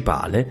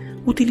principale,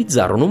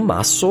 utilizzarono un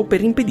masso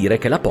per impedire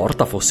che la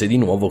porta fosse di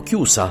nuovo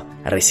chiusa,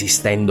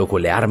 resistendo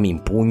con le armi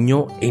in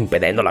pugno e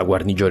impedendo alla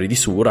guarnigione di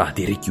Sura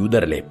di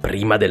richiuderle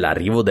prima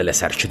dell'arrivo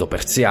dell'esercito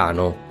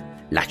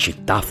persiano. La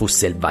città fu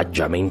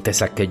selvaggiamente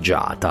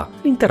saccheggiata,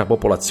 l'intera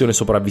popolazione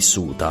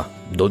sopravvissuta,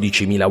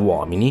 12.000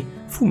 uomini,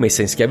 fu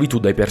messa in schiavitù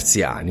dai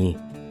persiani.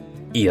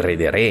 Il re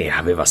dei re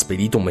aveva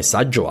spedito un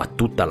messaggio a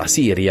tutta la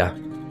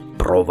Siria: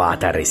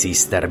 provate a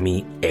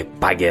resistermi e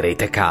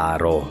pagherete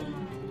caro.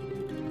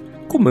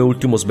 Come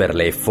ultimo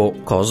sberleffo,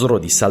 Cosro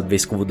disse al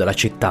vescovo della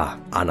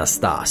città,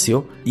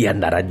 Anastasio, di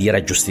andare a dire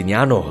a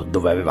Giustiniano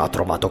dove aveva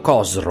trovato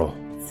Cosro,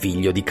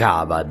 figlio di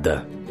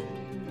Cavad.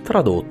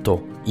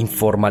 Tradotto,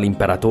 informa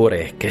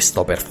l'imperatore che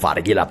sto per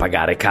fargliela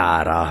pagare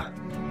cara.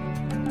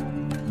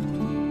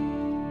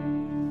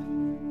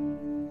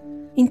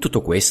 In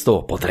tutto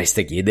questo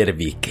potreste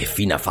chiedervi che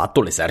fine ha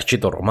fatto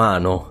l'esercito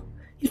romano.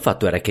 Il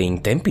fatto era che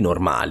in tempi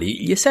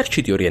normali gli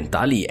eserciti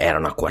orientali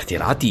erano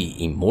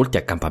acquartierati in molti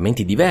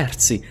accampamenti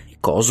diversi e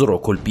Cosro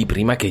colpì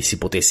prima che si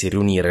potesse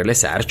riunire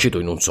l'esercito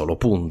in un solo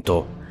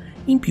punto.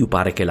 In più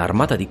pare che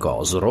l'armata di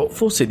Cosro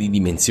fosse di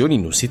dimensioni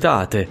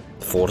inusitate,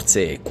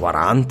 forse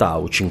 40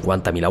 o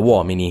 50.000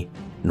 uomini.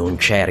 Non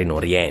c'era in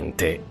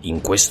Oriente,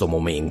 in questo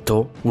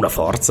momento, una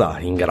forza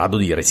in grado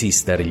di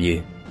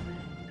resistergli.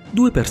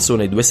 2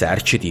 persone e 2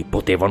 eserciti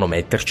potevano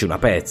metterci una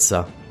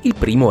pezza. Il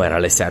primo era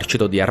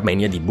l'esercito di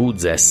Armenia di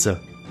Buzes.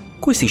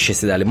 Questi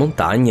scese dalle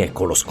montagne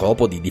con lo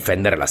scopo di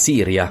difendere la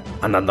Siria,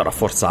 andando a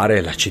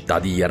rafforzare la città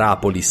di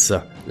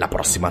Hierapolis, la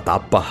prossima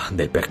tappa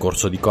del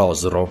percorso di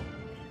Cosro.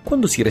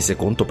 Quando si rese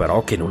conto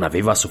però che non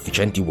aveva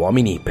sufficienti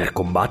uomini per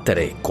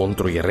combattere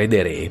contro il re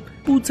dei re,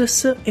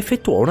 Buzes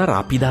effettuò una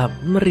rapida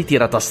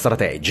ritirata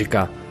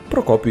strategica.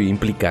 Procopio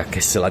implica che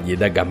se la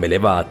diede a gambe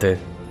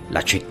levate.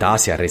 La città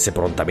si arrese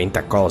prontamente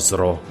a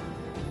Cosro.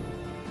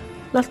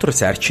 L'altro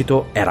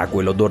esercito era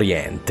quello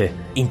d'Oriente,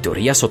 in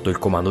teoria sotto il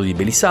comando di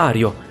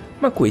Belisario,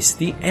 ma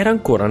questi era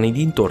ancora nei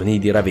dintorni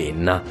di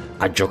Ravenna,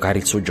 a giocare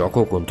il suo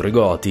gioco contro i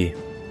Goti.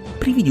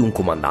 Privi di un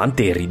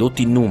comandante e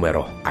ridotti in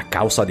numero, a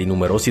causa dei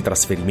numerosi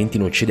trasferimenti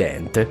in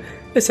Occidente,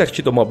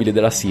 l'esercito mobile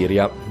della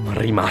Siria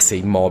rimase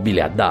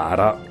immobile a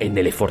Dara e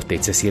nelle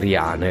fortezze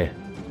siriane.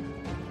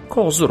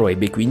 Cosro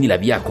ebbe quindi la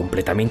via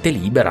completamente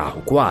libera,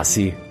 o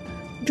quasi.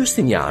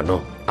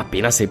 Giustiniano,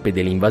 appena seppe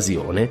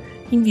dell'invasione,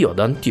 inviò ad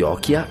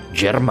Antiochia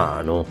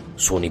Germano,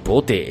 suo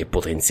nipote e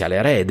potenziale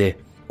erede,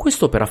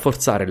 questo per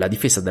rafforzare la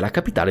difesa della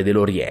capitale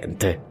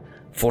dell'Oriente.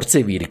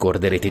 Forse vi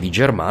ricorderete di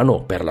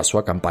Germano per la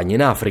sua campagna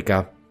in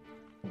Africa.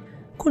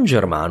 Con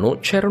Germano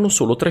c'erano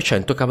solo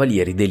 300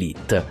 cavalieri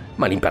d'élite,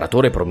 ma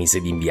l'imperatore promise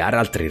di inviare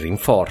altri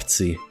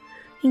rinforzi.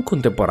 In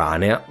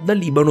contemporanea, dal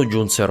Libano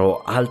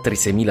giunsero altri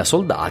 6.000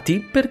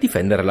 soldati per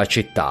difendere la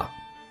città.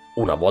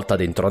 Una volta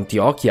dentro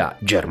Antiochia,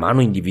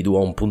 Germano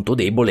individuò un punto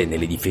debole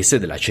nelle difese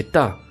della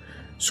città.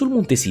 Sul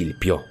Monte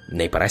Silpio,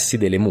 nei pressi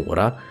delle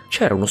mura,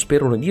 c'era uno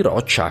sperone di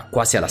roccia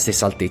quasi alla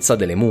stessa altezza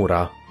delle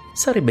mura.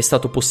 Sarebbe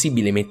stato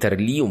possibile mettere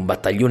lì un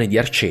battaglione di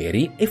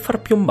arcieri e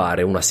far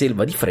piombare una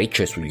selva di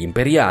frecce sugli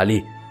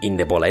imperiali,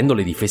 indebolendo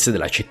le difese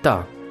della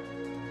città.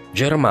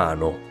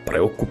 Germano,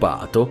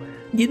 preoccupato,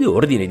 diede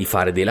ordine di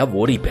fare dei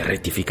lavori per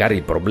rettificare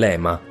il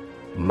problema,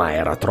 ma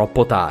era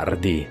troppo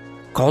tardi.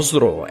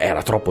 Cosro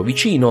era troppo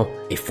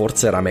vicino e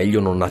forse era meglio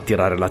non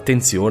attirare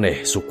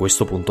l'attenzione su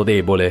questo punto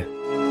debole.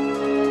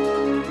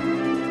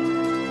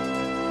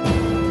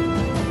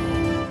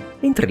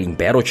 Mentre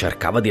l'impero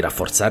cercava di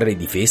rafforzare le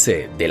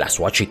difese della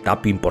sua città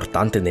più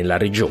importante nella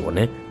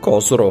regione,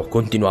 Cosro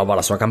continuava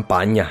la sua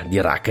campagna di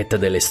racket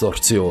delle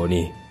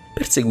estorsioni.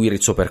 Per seguire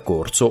il suo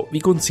percorso vi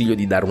consiglio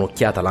di dare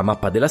un'occhiata alla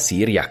mappa della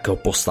Siria che ho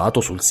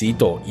postato sul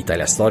sito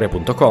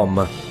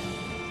italiastoria.com.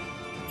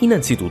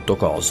 Innanzitutto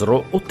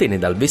Cosro ottenne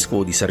dal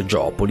vescovo di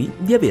Sergiopoli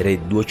di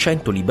avere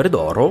 200 libre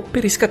d'oro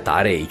per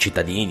riscattare i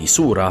cittadini di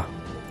Sura.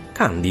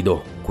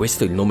 Candido,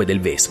 questo è il nome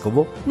del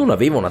vescovo, non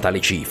aveva una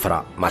tale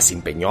cifra, ma si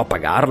impegnò a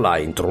pagarla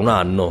entro un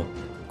anno.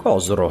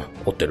 Cosro,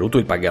 ottenuto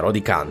il pagarò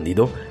di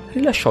Candido,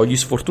 rilasciò gli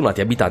sfortunati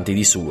abitanti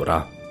di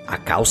Sura. A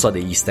causa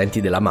degli stenti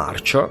della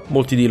marcia,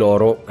 molti di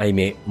loro,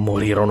 ahimè,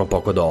 morirono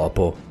poco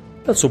dopo.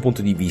 Dal suo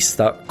punto di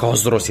vista,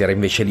 Cosro si era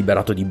invece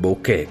liberato di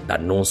bocche da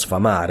non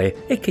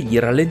sfamare e che gli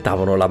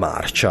rallentavano la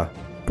marcia.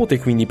 Poté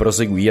quindi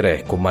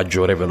proseguire con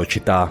maggiore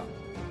velocità.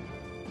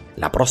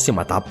 La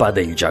prossima tappa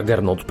del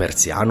Juggernaut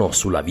persiano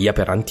sulla via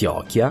per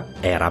Antiochia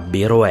era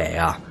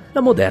Beroea,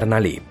 la moderna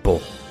Aleppo.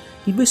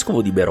 Il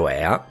vescovo di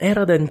Beroea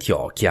era ad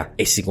Antiochia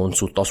e si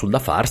consultò sul da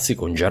farsi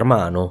con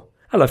Germano.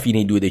 Alla fine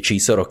i due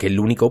decisero che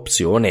l'unica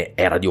opzione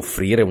era di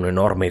offrire un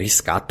enorme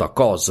riscatto a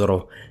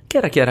Cosro, che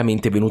era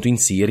chiaramente venuto in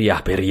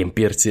Siria per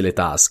riempirsi le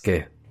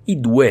tasche. I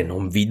due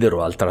non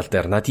videro altre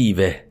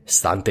alternative,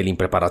 stante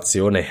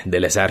l'impreparazione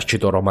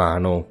dell'esercito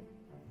romano.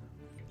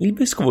 Il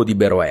vescovo di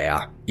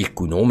Beroea, il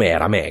cui nome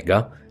era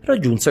Mega,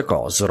 raggiunse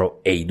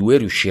Cosro e i due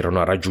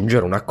riuscirono a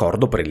raggiungere un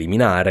accordo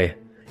preliminare.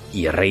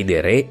 Il re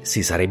dei re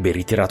si sarebbe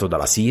ritirato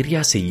dalla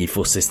Siria se gli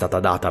fosse stata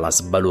data la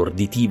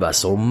sbalorditiva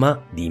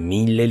somma di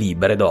 1000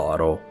 libre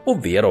d'oro,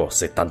 ovvero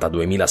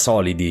 72.000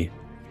 solidi.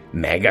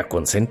 Mega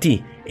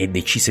consentì e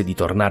decise di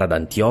tornare ad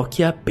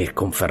Antiochia per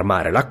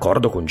confermare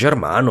l'accordo con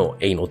Germano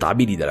e i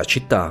notabili della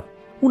città.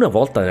 Una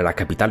volta nella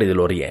capitale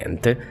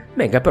dell'Oriente,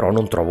 Mega però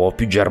non trovò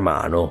più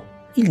Germano.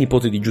 Il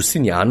nipote di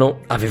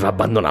Giustiniano aveva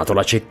abbandonato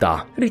la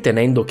città,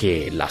 ritenendo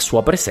che la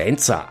sua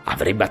presenza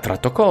avrebbe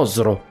attratto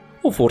Cosro,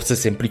 o forse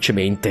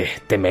semplicemente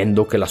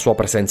temendo che la sua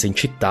presenza in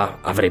città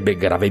avrebbe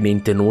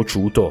gravemente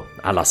nuociuto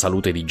alla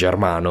salute di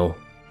Germano.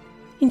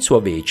 In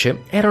sua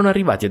vece erano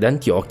arrivati ad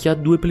Antiochia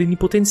due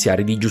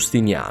plenipotenziari di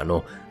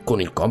Giustiniano, con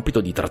il compito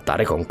di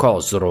trattare con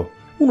Cosro.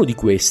 Uno di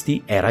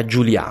questi era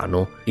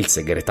Giuliano, il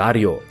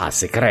segretario a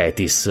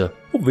secretis,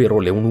 ovvero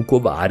l'eunuco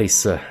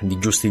varis di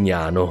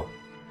Giustiniano.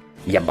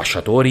 Gli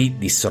ambasciatori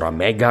dissero a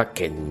Mega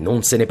che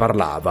non se ne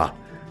parlava.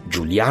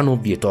 Giuliano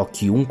vietò a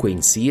chiunque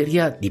in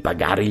Siria di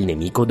pagare il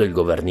nemico del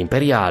governo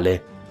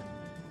imperiale.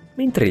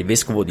 Mentre il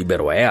vescovo di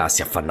Beroea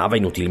si affannava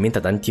inutilmente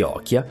ad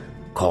Antiochia,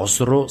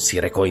 Cosro si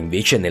recò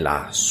invece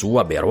nella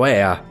sua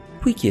Beroea.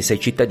 Qui chiese ai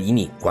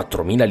cittadini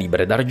 4.000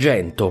 libre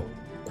d'argento.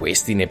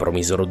 Questi ne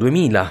promisero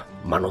 2.000,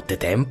 ma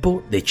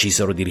nottetempo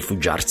decisero di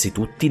rifugiarsi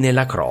tutti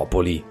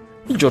nell'Acropoli.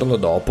 Il giorno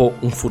dopo,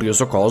 un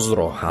furioso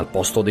Cosro, al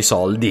posto dei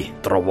soldi,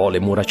 trovò le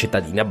mura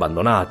cittadine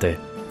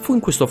abbandonate. Fu in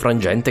questo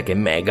frangente che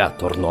Mega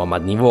tornò a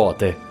mani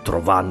vuote,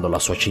 trovando la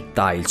sua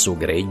città e il suo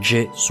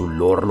gregge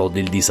sull'orlo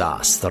del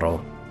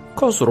disastro.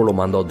 Cosro lo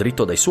mandò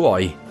dritto dai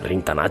suoi,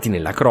 rintanati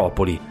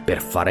nell'Acropoli,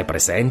 per fare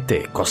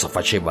presente cosa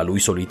faceva lui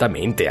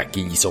solitamente a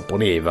chi gli si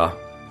opponeva.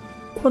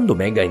 Quando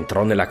Mega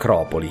entrò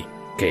nell'Acropoli,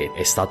 che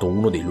è stato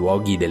uno dei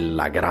luoghi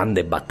della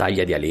grande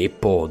battaglia di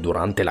Aleppo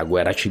durante la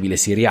guerra civile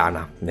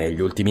siriana negli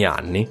ultimi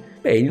anni,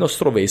 il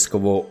nostro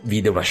vescovo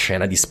vide una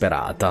scena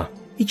disperata.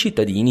 I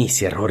cittadini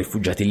si erano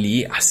rifugiati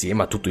lì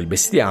assieme a tutto il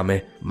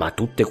bestiame, ma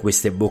tutte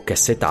queste bocche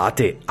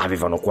assetate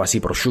avevano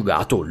quasi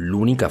prosciugato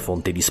l'unica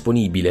fonte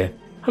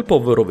disponibile. Al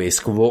povero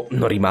vescovo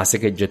non rimase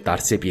che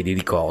gettarsi ai piedi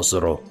di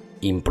Cosro,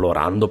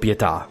 implorando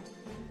pietà.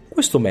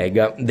 Questo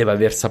Mega deve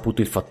aver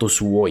saputo il fatto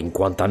suo in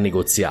quanto a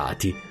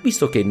negoziati,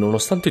 visto che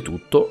nonostante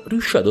tutto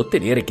riuscì ad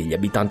ottenere che gli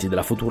abitanti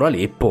della futura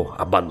Aleppo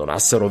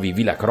abbandonassero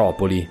vivi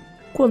l'Acropoli.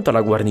 Quanto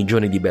alla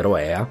guarnigione di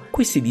Beroea,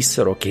 questi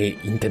dissero che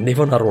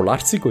intendevano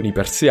arruolarsi con i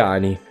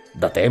persiani.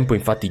 Da tempo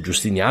infatti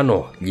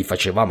Giustiniano gli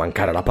faceva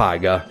mancare la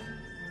paga.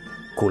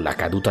 Con la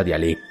caduta di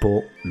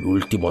Aleppo,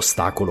 l'ultimo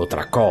ostacolo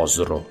tra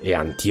Cosro e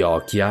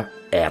Antiochia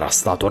era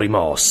stato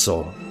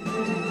rimosso.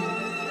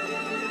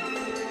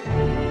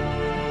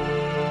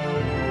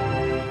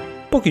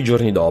 Pochi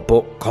giorni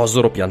dopo,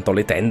 Cosro piantò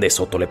le tende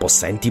sotto le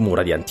possenti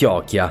mura di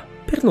Antiochia.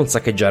 Per non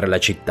saccheggiare la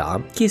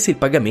città, chiese il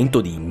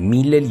pagamento di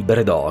 1000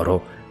 libre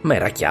d'oro, ma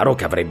era chiaro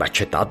che avrebbe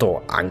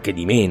accettato anche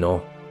di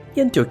meno. Gli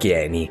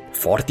antiochieni,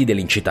 forti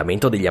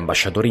dell'incitamento degli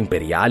ambasciatori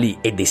imperiali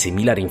e dei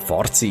 6.000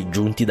 rinforzi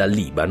giunti dal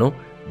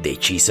Libano,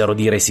 decisero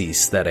di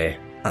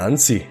resistere.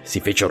 Anzi, si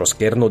fecero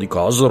scherno di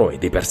Cosro e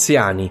dei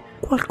persiani,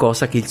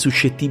 qualcosa che il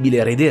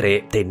suscettibile re dei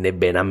re tenne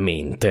bene a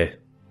mente.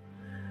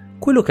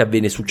 Quello che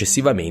avvenne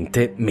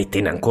successivamente mette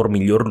in ancor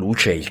miglior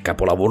luce il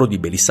capolavoro di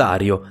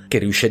Belisario, che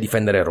riuscì a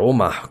difendere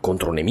Roma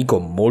contro un nemico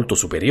molto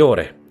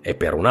superiore, e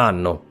per un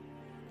anno.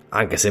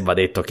 Anche se va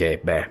detto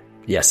che,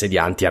 gli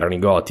assedianti erano i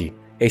Goti,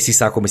 e si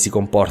sa come si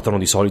comportano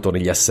di solito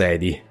negli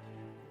assedi.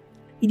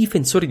 I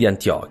difensori di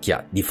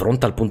Antiochia, di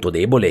fronte al punto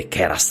debole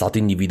che era stato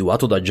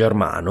individuato da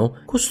Germano,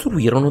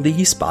 costruirono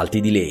degli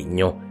spalti di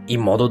legno, in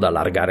modo da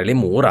allargare le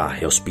mura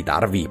e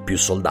ospitarvi più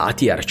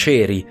soldati e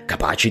arcieri,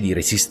 capaci di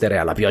resistere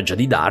alla pioggia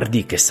di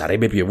dardi che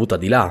sarebbe piovuta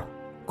di là.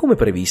 Come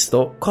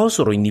previsto,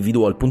 Cosro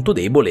individuò il punto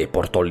debole e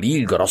portò lì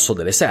il grosso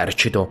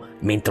dell'esercito,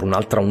 mentre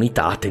un'altra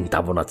unità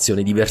tentava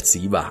un'azione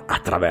diversiva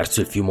attraverso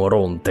il fiume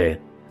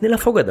Oronte. Nella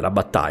foga della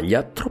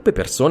battaglia, troppe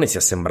persone si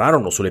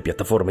assembrarono sulle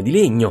piattaforme di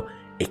legno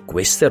e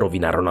queste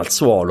rovinarono al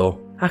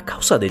suolo. A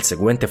causa del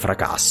seguente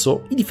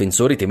fracasso, i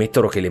difensori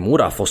temettero che le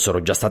mura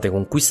fossero già state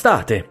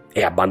conquistate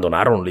e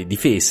abbandonarono le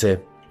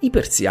difese. I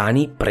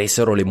persiani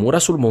presero le mura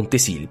sul monte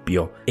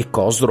Silpio e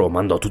Cosro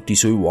mandò tutti i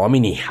suoi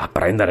uomini a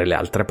prendere le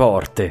altre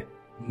porte,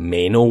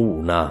 meno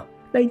una.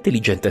 La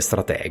intelligente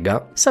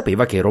stratega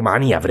sapeva che i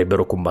romani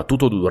avrebbero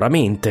combattuto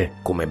duramente,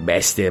 come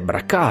bestie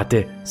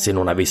braccate, se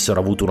non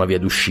avessero avuto una via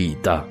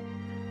d'uscita.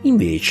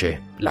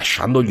 Invece,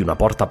 lasciandogli una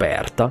porta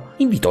aperta,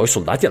 invitò i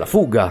soldati alla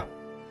fuga.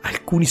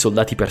 Alcuni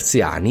soldati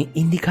persiani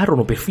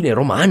indicarono perfino ai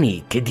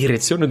romani che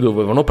direzione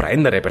dovevano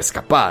prendere per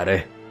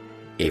scappare.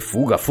 E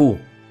fuga fu.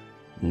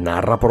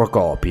 Narra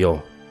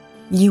Procopio.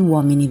 Gli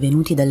uomini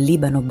venuti dal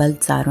Libano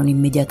balzarono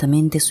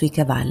immediatamente sui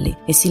cavalli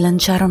e si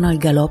lanciarono al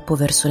galoppo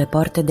verso le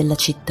porte della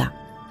città.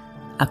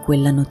 A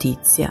quella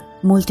notizia,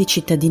 molti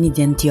cittadini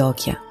di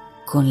Antiochia,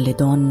 con le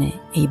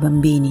donne e i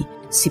bambini,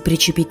 si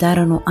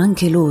precipitarono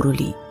anche loro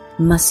lì,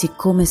 ma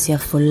siccome si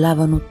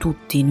affollavano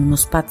tutti in uno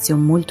spazio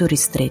molto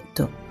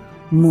ristretto,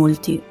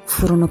 molti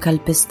furono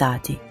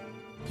calpestati.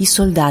 I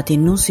soldati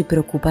non si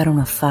preoccuparono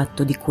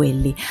affatto di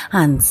quelli,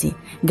 anzi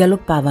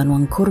galoppavano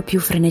ancor più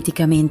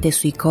freneticamente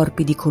sui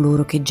corpi di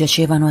coloro che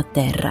giacevano a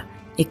terra,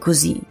 e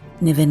così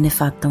ne venne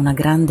fatta una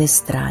grande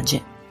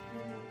strage.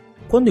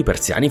 Quando i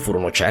persiani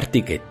furono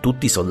certi che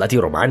tutti i soldati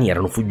romani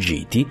erano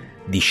fuggiti,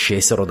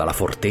 discesero dalla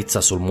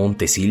fortezza sul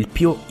monte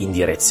Silpio in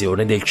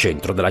direzione del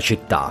centro della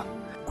città.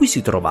 Qui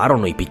si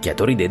trovarono i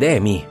picchiatori dei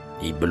Demi,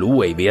 i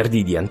blu e i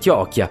verdi di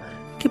Antiochia,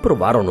 che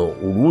provarono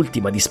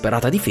un'ultima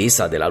disperata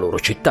difesa della loro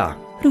città,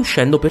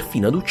 riuscendo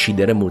perfino ad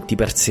uccidere molti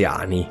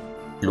persiani.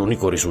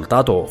 L'unico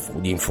risultato fu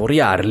di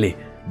infuriarli,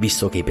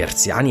 visto che i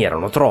persiani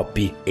erano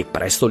troppi e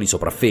presto li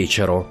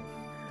sopraffecero.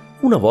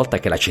 Una volta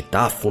che la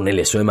città fu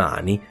nelle sue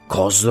mani,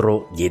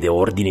 Cosro diede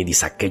ordine di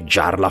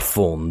saccheggiarla a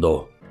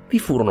fondo. Vi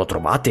furono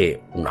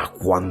trovate una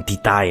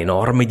quantità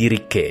enorme di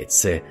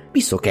ricchezze,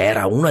 visto che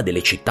era una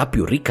delle città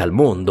più ricche al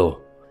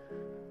mondo.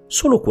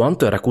 Solo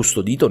quanto era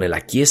custodito nella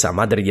chiesa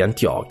madre di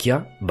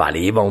Antiochia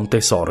valeva un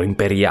tesoro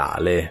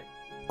imperiale.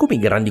 Come i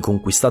grandi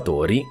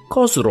conquistatori,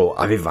 Cosro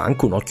aveva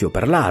anche un occhio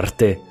per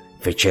l'arte.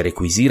 Fece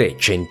requisire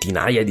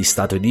centinaia di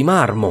statue di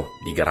marmo,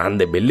 di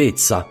grande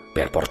bellezza,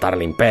 per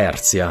portarle in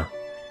Persia.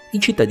 I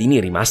cittadini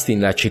rimasti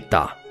nella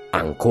città,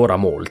 ancora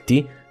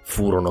molti,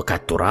 furono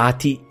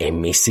catturati e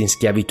messi in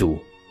schiavitù.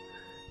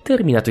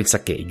 Terminato il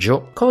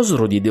saccheggio,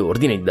 Cosro diede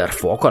ordine di dar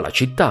fuoco alla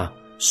città.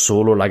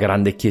 Solo la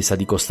grande chiesa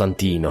di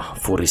Costantino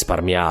fu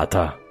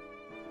risparmiata.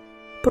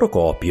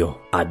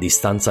 Procopio, a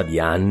distanza di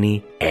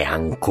anni, è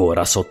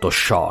ancora sotto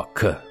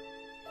shock.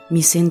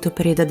 Mi sento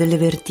preda delle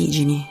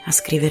vertigini a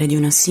scrivere di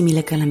una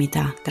simile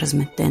calamità,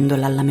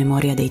 trasmettendola alla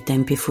memoria dei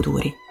tempi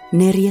futuri.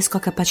 Ne riesco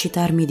a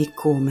capacitarmi di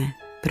come,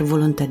 per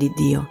volontà di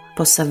Dio,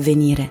 possa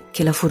avvenire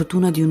che la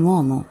fortuna di un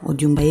uomo o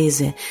di un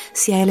paese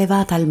sia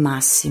elevata al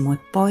massimo e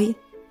poi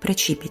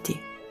precipiti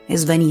e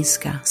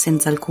svanisca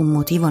senza alcun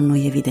motivo a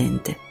noi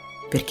evidente,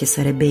 perché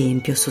sarebbe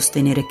empio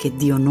sostenere che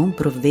Dio non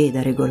provveda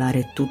a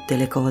regolare tutte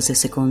le cose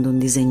secondo un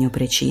disegno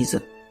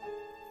preciso.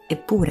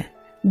 Eppure,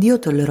 Dio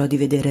tollerò di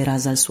vedere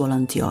rasa al suolo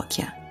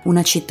Antiochia,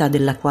 una città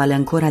della quale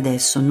ancora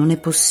adesso non è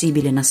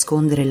possibile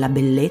nascondere la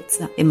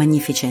bellezza e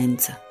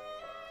magnificenza.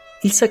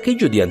 Il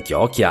saccheggio di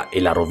Antiochia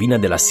e la rovina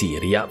della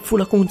Siria fu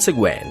la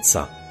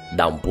conseguenza,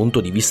 da un punto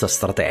di vista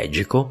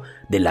strategico,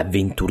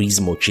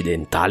 dell'avventurismo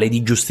occidentale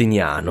di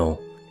Giustiniano,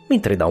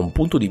 mentre da un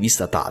punto di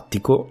vista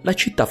tattico la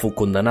città fu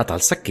condannata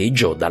al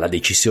saccheggio dalla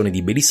decisione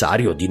di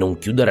Belisario di non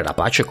chiudere la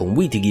pace con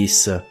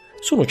Witighis.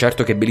 Sono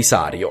certo che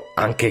Belisario,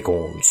 anche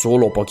con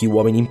solo pochi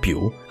uomini in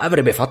più,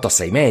 avrebbe fatto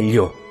assai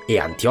meglio, e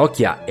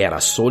Antiochia era a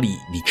soli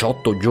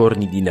 18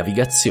 giorni di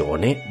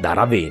navigazione da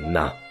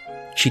Ravenna,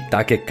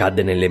 città che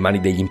cadde nelle mani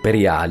degli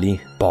imperiali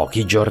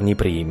pochi giorni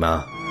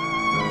prima.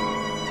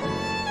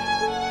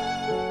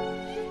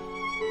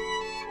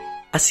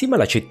 Assieme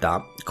alla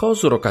città,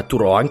 Cosro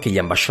catturò anche gli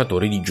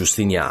ambasciatori di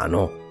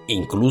Giustiniano,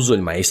 incluso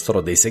il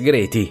maestro dei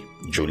segreti,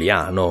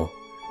 Giuliano.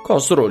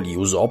 Cosro li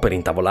usò per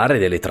intavolare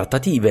delle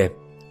trattative.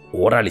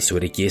 Ora le sue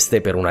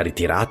richieste per una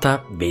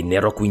ritirata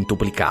vennero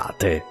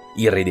quintuplicate.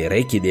 Il re dei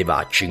re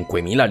chiedeva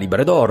 5.000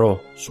 libre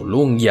d'oro,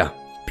 sull'unghia,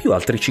 più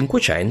altri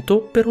 500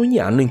 per ogni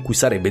anno in cui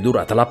sarebbe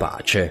durata la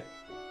pace.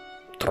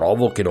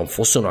 Trovo che non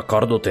fosse un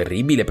accordo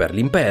terribile per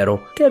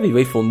l'impero, che aveva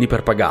i fondi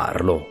per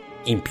pagarlo.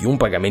 In più un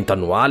pagamento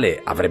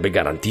annuale avrebbe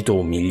garantito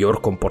un miglior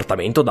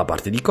comportamento da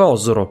parte di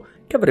Cosro,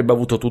 che avrebbe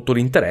avuto tutto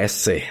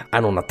l'interesse a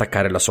non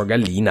attaccare la sua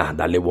gallina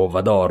dalle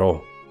uova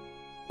d'oro.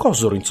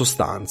 Cosro in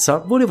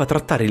sostanza voleva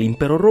trattare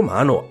l'impero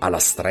romano alla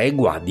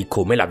stregua di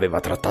come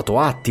l'aveva trattato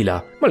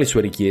Attila, ma le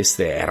sue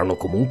richieste erano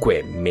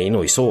comunque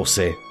meno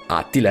esose.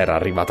 Attila era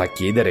arrivato a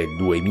chiedere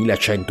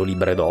 2100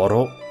 libre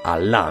d'oro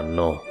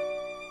all'anno.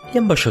 Gli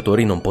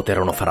ambasciatori non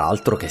poterono far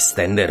altro che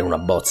stendere una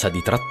bozza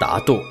di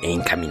trattato e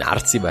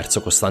incamminarsi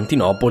verso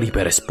Costantinopoli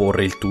per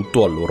esporre il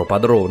tutto al loro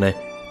padrone.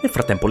 Nel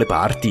frattempo le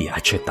parti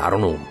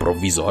accettarono un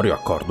provvisorio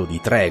accordo di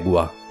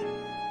tregua.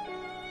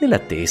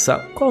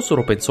 Nell'attesa,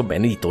 Cosro pensò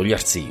bene di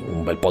togliersi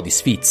un bel po' di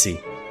sfizi.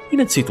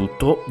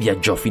 Innanzitutto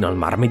viaggiò fino al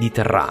Mar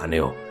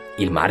Mediterraneo,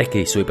 il mare che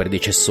i suoi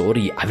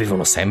predecessori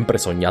avevano sempre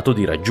sognato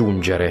di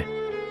raggiungere.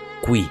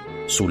 Qui,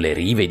 sulle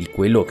rive di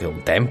quello che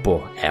un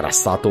tempo era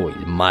stato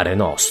il Mare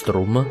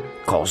Nostrum,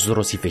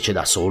 Cosro si fece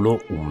da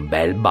solo un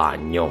bel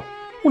bagno,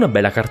 una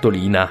bella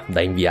cartolina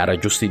da inviare a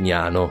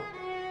Giustiniano.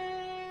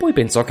 Poi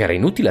pensò che era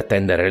inutile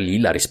attendere lì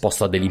la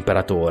risposta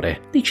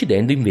dell'imperatore,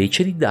 decidendo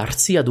invece di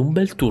darsi ad un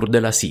bel tour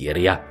della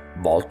Siria,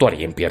 volto a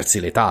riempirsi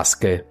le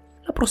tasche.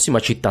 La prossima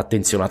città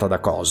attenzionata da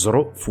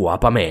Cosro fu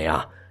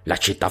Apamea, la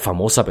città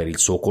famosa per il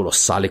suo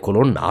colossale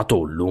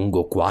colonnato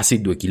lungo quasi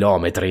 2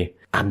 chilometri.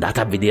 Andate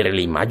a vedere le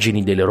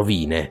immagini delle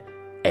rovine,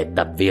 è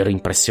davvero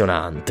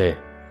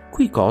impressionante.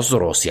 Qui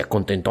Cosro si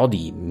accontentò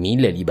di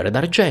 1000 libbre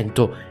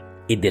d'argento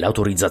e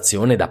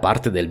dell'autorizzazione da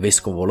parte del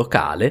vescovo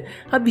locale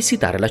a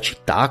visitare la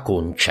città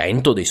con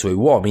 100 dei suoi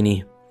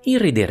uomini. Il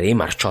re dei re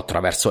marciò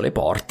attraverso le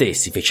porte e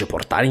si fece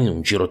portare in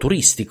un giro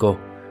turistico.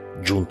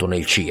 Giunto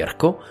nel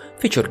circo,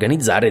 fece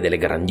organizzare delle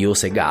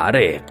grandiose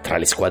gare tra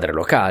le squadre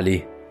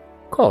locali.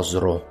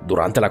 Cosro,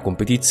 durante la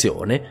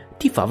competizione,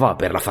 tifava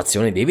per la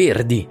fazione dei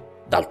Verdi.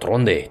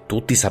 D'altronde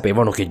tutti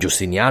sapevano che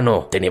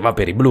Giustiniano teneva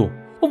per i blu.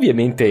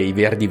 Ovviamente i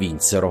Verdi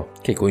vinsero,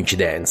 che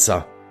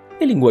coincidenza.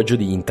 Nel linguaggio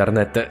di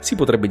internet si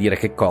potrebbe dire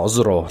che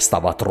Cosro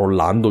stava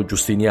trollando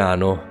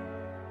Giustiniano.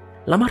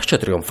 La marcia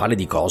trionfale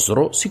di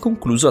Cosro si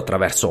concluse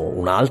attraverso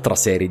un'altra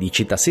serie di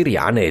città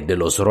siriane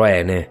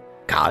dell'Osroene: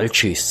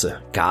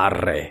 Calcis,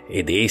 Carre,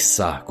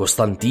 Edessa,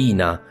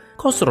 Costantina.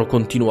 Cosro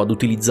continuò ad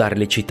utilizzare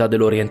le città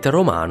dell'Oriente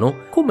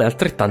romano come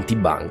altrettanti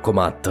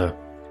bancomat.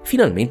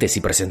 Finalmente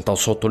si presentò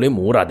sotto le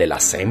mura della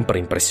sempre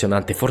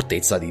impressionante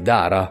fortezza di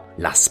Dara,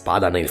 la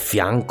spada nel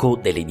fianco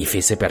delle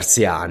difese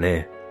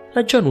persiane.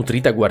 La già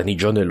nutrita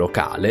guarnigione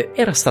locale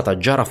era stata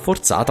già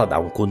rafforzata da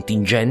un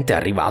contingente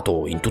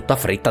arrivato in tutta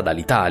fretta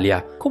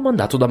dall'Italia,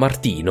 comandato da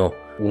Martino,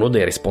 uno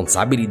dei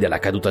responsabili della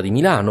caduta di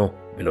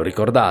Milano. Ve lo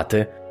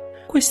ricordate?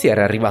 Questi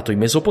era arrivato in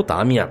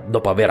Mesopotamia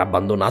dopo aver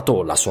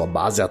abbandonato la sua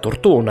base a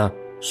Tortona,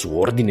 su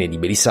ordine di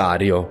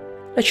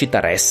Belisario. La città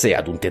resse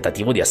ad un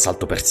tentativo di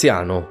assalto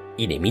persiano.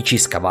 I nemici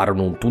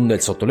scavarono un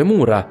tunnel sotto le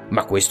mura,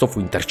 ma questo fu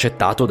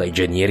intercettato dai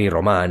genieri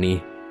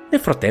romani. Nel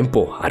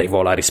frattempo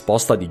arrivò la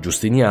risposta di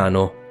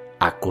Giustiniano.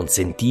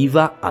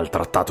 Acconsentiva al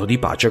trattato di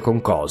pace con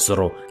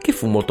Cosro, che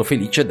fu molto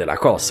felice della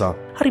cosa.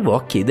 Arrivò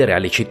a chiedere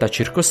alle città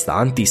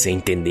circostanti se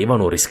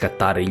intendevano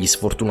riscattare gli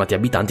sfortunati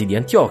abitanti di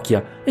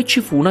Antiochia e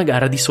ci fu una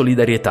gara di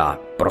solidarietà.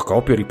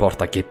 Procopio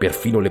riporta che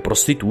perfino le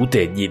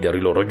prostitute diedero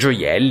i loro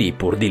gioielli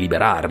pur di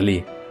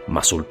liberarli.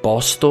 Ma sul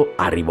posto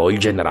arrivò il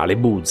generale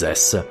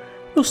Buzes,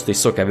 lo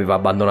stesso che aveva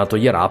abbandonato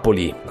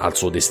Ierapoli al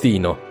suo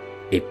destino,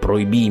 e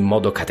proibì in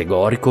modo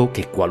categorico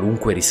che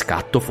qualunque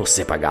riscatto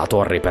fosse pagato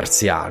al re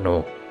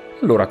persiano.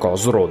 Allora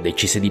Cosro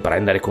decise di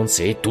prendere con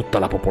sé tutta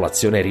la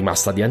popolazione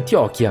rimasta di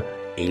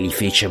Antiochia e li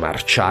fece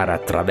marciare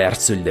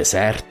attraverso il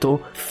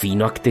deserto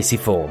fino a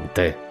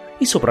Ctesifonte.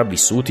 I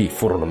sopravvissuti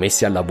furono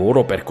messi al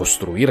lavoro per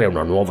costruire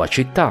una nuova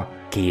città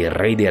che il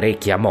re dei re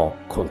chiamò,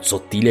 con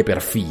sottile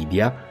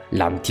perfidia,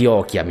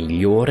 l'Antiochia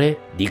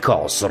migliore di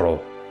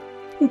Cosro.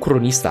 Un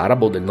cronista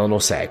arabo del IX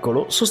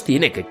secolo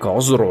sostiene che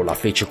Cosro la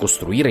fece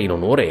costruire in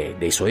onore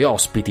dei suoi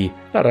ospiti.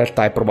 La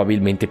realtà è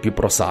probabilmente più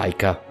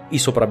prosaica. I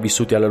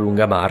sopravvissuti alla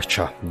lunga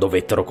marcia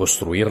dovettero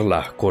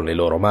costruirla con le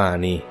loro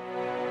mani.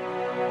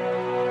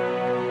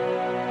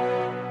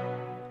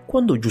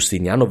 Quando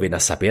Giustiniano venne a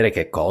sapere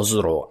che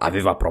Cosro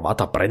aveva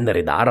provato a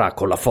prendere Dara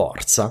con la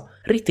forza,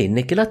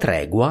 ritenne che la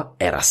tregua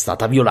era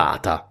stata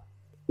violata.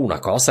 Una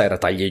cosa era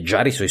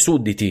taglieggiare i suoi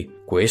sudditi,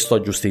 questo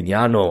a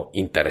Giustiniano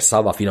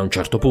interessava fino a un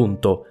certo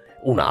punto.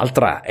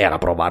 Un'altra era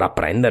provare a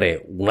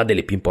prendere una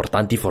delle più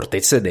importanti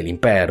fortezze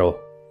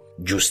dell'impero.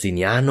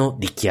 Giustiniano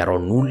dichiarò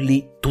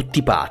nulli tutti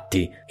i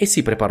patti e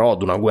si preparò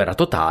ad una guerra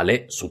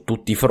totale su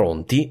tutti i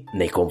fronti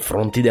nei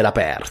confronti della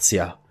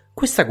Persia.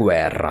 Questa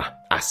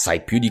guerra,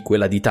 assai più di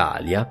quella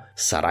d'Italia,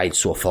 sarà il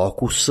suo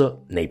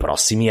focus nei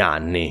prossimi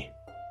anni.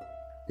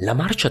 La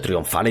marcia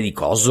trionfale di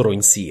Cosro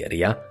in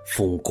Siria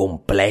fu un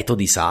completo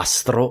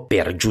disastro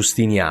per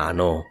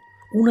Giustiniano.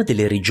 Una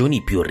delle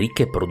regioni più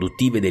ricche e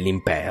produttive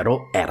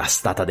dell'impero era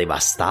stata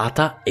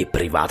devastata e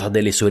privata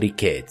delle sue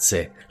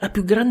ricchezze. La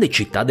più grande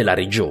città della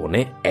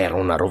regione era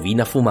una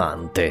rovina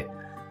fumante.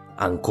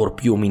 Ancor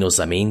più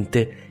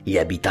ominosamente, gli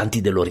abitanti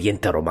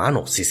dell'Oriente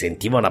romano si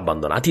sentivano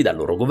abbandonati dal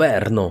loro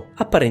governo,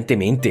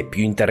 apparentemente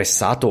più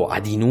interessato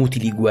ad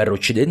inutili guerre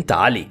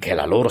occidentali che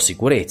alla loro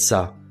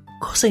sicurezza.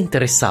 Cosa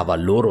interessava a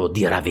loro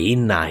di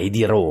Ravenna e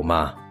di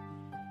Roma?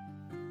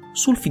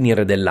 Sul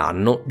finire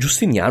dell'anno,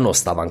 Giustiniano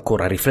stava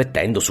ancora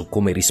riflettendo su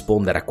come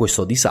rispondere a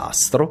questo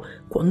disastro,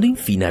 quando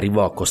infine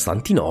arrivò a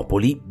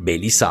Costantinopoli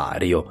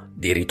Belisario,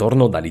 di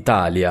ritorno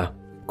dall'Italia.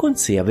 Con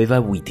sé aveva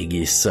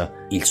Witigis,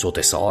 il suo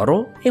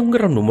tesoro e un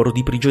gran numero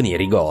di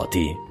prigionieri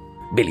goti.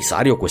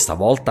 Belisario questa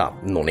volta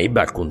non ebbe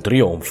alcun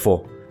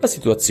trionfo. La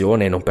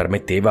situazione non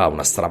permetteva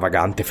una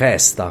stravagante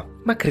festa,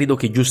 ma credo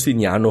che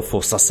Giustiniano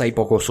fosse assai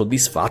poco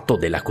soddisfatto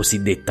della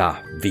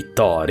cosiddetta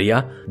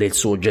vittoria del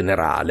suo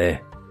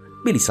generale.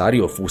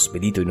 Belisario fu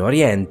spedito in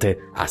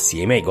Oriente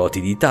assieme ai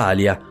Goti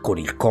d'Italia con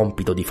il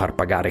compito di far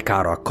pagare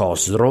caro a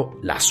Cosro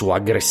la sua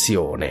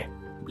aggressione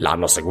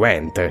l'anno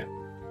seguente.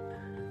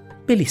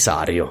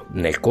 Belisario,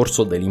 nel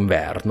corso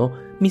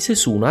dell'inverno, mise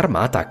su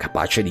un'armata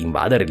capace di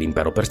invadere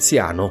l'impero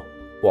persiano,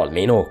 o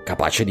almeno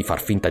capace di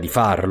far finta di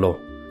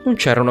farlo. Non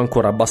c'erano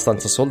ancora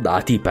abbastanza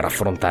soldati per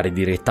affrontare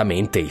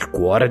direttamente il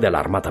cuore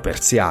dell'armata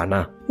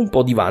persiana. Un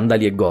po' di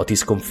vandali e goti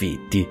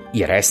sconfitti,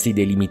 i resti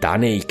dei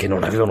limitanei che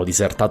non avevano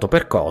disertato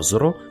per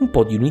Cosro, un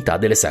po' di unità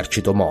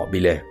dell'esercito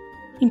mobile.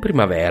 In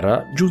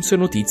primavera giunse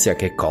notizia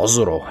che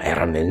Cosro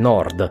era nel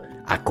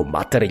nord, a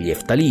combattere gli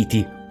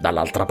Eftaliti,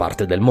 dall'altra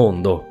parte del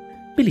mondo.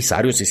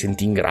 Belisario si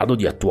sentì in grado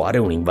di attuare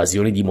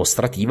un'invasione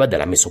dimostrativa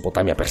della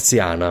Mesopotamia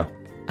persiana.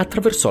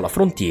 Attraversò la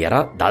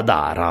frontiera da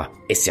Dara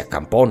e si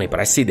accampò nei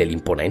pressi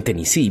dell'imponente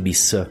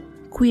Nisibis.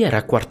 Qui era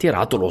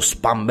acquartierato lo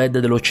Spambed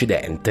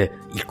dell'Occidente,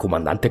 il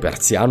comandante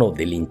persiano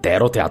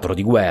dell'intero teatro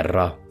di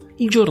guerra.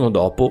 Il giorno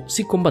dopo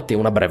si combatté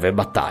una breve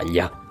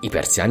battaglia. I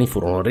persiani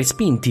furono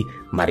respinti,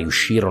 ma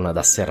riuscirono ad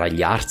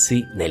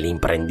asserragliarsi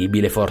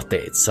nell'imprendibile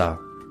fortezza.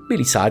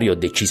 Belisario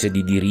decise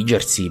di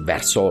dirigersi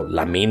verso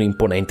la meno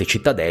imponente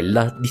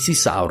cittadella di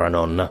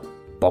Sisauranon,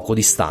 poco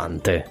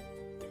distante.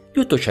 Gli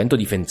 800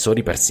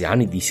 difensori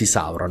persiani di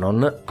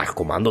Sisauranon, al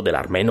comando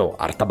dell'armeno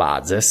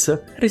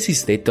Artabazes,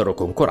 resistettero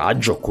con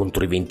coraggio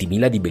contro i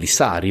 20.000 di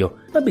Belisario,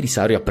 ma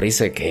Belisario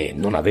apprese che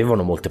non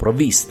avevano molte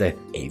provviste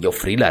e gli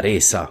offrì la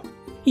resa.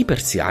 I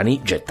persiani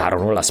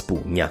gettarono la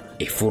spugna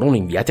e furono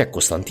inviati a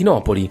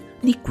Costantinopoli.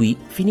 Di qui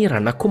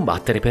finiranno a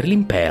combattere per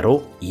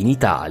l'impero in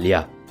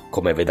Italia,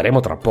 come vedremo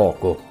tra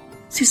poco.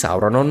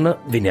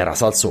 Sisauranon venne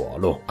raso al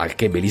suolo, al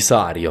che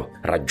Belisario,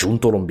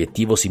 raggiunto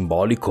l'obiettivo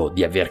simbolico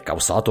di aver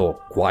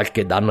causato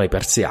qualche danno ai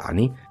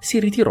persiani, si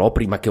ritirò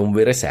prima che un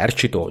vero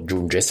esercito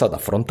giungesse ad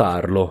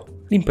affrontarlo.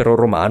 L'impero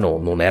romano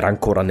non era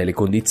ancora nelle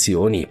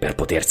condizioni per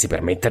potersi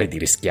permettere di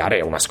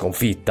rischiare una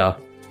sconfitta.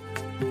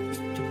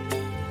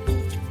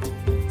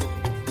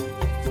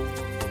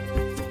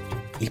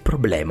 Il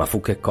problema fu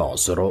che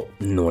Cosro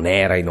non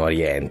era in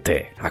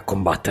Oriente a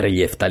combattere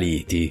gli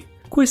Eftaliti.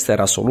 Questa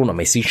era solo una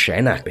messa in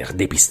scena per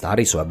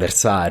depistare i suoi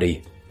avversari.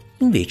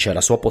 Invece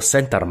la sua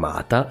possente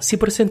armata si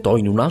presentò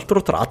in un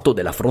altro tratto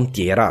della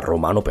frontiera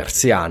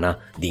romano-persiana,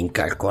 di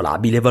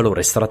incalcolabile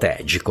valore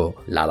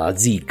strategico, la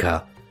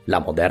Lazica, la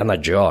moderna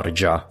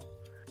Georgia.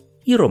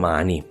 I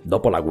Romani,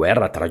 dopo la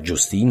guerra tra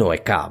Giustino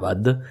e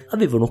Cavad,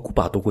 avevano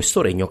occupato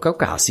questo regno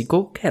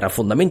caucasico che era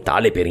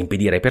fondamentale per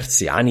impedire ai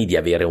persiani di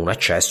avere un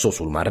accesso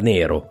sul Mar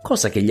Nero,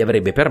 cosa che gli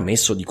avrebbe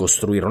permesso di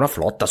costruire una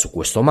flotta su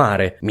questo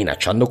mare,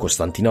 minacciando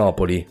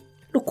Costantinopoli.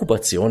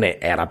 L'occupazione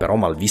era però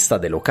malvista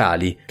dai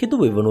locali, che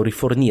dovevano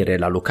rifornire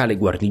la locale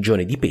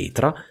guarnigione di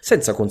Petra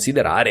senza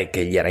considerare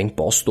che gli era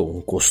imposto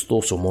un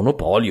costoso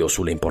monopolio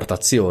sulle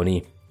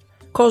importazioni.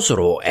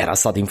 Cosro era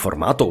stato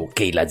informato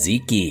che i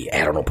Lazichi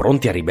erano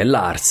pronti a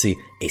ribellarsi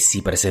e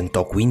si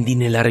presentò quindi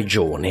nella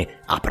regione,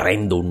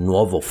 aprendo un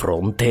nuovo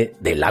fronte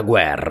della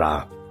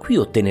guerra. Qui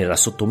ottenne la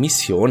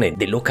sottomissione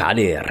del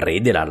locale re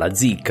della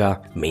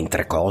Lazica,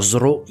 mentre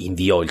Cosro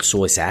inviò il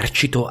suo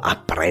esercito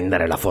a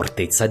prendere la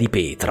fortezza di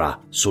Petra,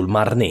 sul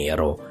Mar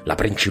Nero, la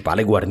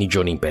principale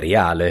guarnigione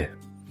imperiale.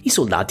 I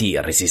soldati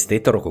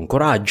resistettero con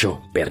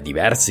coraggio per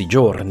diversi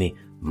giorni,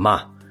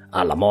 ma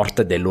alla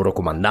morte del loro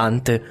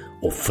comandante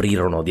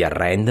offrirono di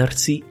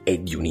arrendersi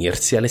e di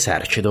unirsi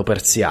all'esercito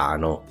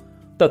persiano.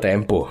 Da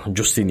tempo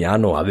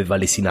Giustiniano aveva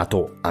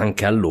lesinato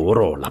anche a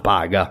loro la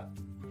paga.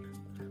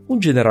 Un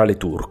generale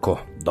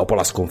turco, dopo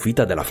la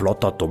sconfitta della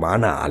flotta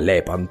ottomana a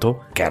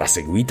Lepanto, che era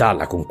seguita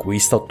alla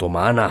conquista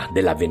ottomana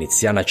della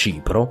veneziana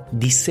Cipro,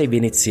 disse ai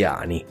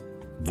veneziani: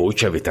 «Voi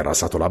ci avete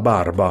rasato la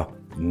barba,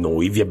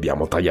 noi vi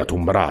abbiamo tagliato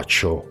un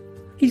braccio».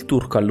 Il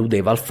turco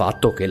alludeva al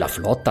fatto che la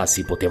flotta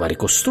si poteva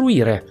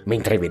ricostruire,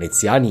 mentre i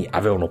veneziani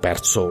avevano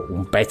perso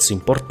un pezzo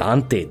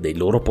importante dei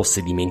loro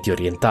possedimenti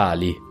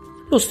orientali.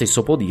 Lo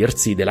stesso può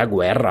dirsi della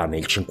guerra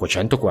nel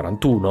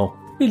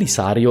 541.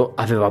 Belisario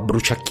aveva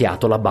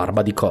bruciacchiato la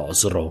barba di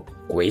Cosro.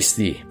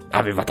 Questi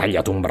aveva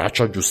tagliato un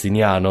braccio a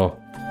Giustiniano.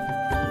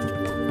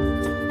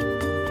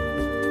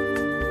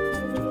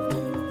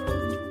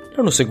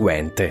 L'anno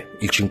seguente,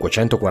 il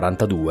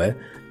 542,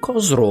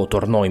 Cosro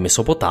tornò in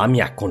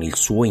Mesopotamia con il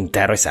suo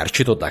intero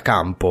esercito da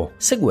campo,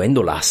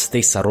 seguendo la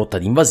stessa rotta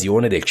di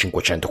invasione del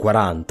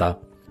 540.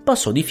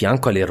 Passò di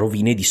fianco alle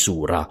rovine di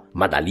Sura,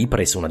 ma da lì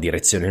prese una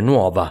direzione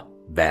nuova,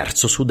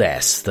 verso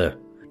sud-est.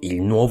 Il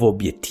nuovo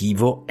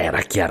obiettivo era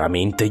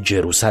chiaramente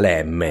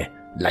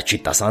Gerusalemme, la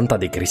città santa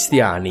dei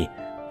cristiani,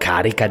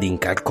 carica di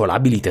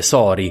incalcolabili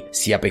tesori,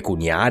 sia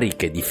pecuniari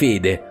che di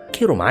fede,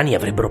 che i romani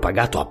avrebbero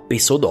pagato a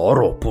peso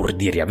d'oro pur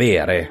di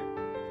riavere.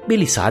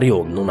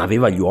 Belisario non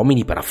aveva gli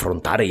uomini per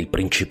affrontare il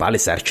principale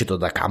esercito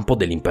da campo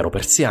dell'impero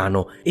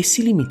persiano e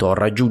si limitò a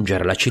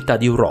raggiungere la città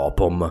di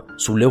Europom,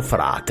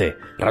 sull'Eufrate,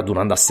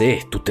 radunando a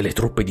sé tutte le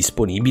truppe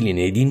disponibili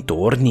nei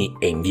dintorni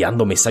e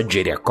inviando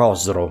messaggeri a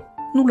Cosro.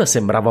 Nulla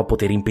sembrava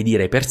poter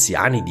impedire ai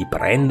persiani di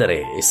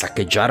prendere e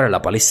saccheggiare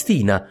la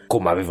Palestina,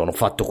 come avevano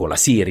fatto con la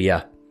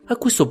Siria. A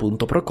questo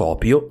punto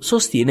Procopio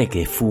sostiene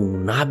che fu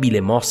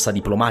un'abile mossa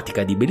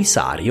diplomatica di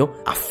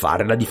Belisario a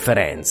fare la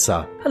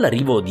differenza.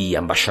 All'arrivo di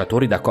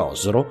ambasciatori da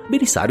Cosro,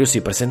 Belisario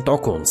si presentò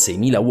con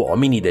 6.000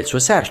 uomini del suo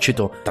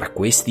esercito, tra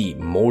questi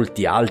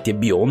molti alti e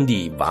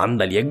biondi,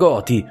 vandali e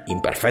goti, in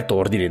perfetto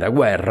ordine da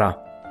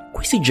guerra.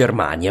 Questi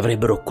germani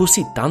avrebbero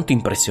così tanto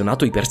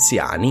impressionato i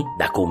persiani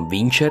da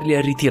convincerli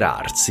a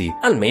ritirarsi,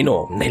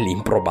 almeno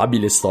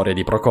nell'improbabile storia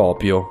di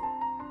Procopio.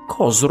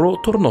 Cosro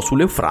tornò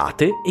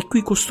sull'Eufrate e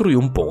qui costruì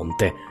un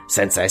ponte,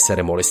 senza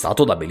essere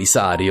molestato da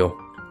Belisario.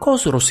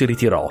 Cosro si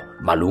ritirò,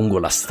 ma lungo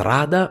la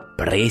strada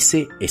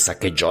prese e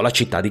saccheggiò la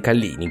città di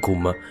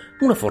Callinicum,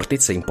 una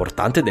fortezza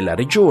importante della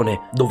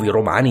regione, dove i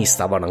romani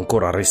stavano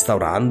ancora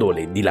restaurando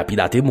le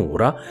dilapidate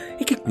mura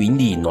e che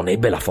quindi non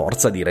ebbe la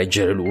forza di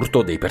reggere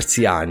l'urto dei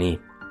persiani.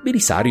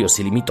 Belisario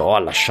si limitò a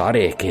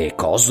lasciare che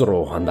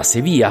Cosro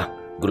andasse via,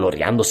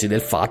 gloriandosi del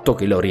fatto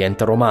che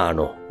l'Oriente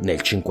romano,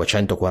 nel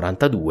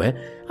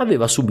 542,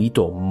 aveva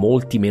subito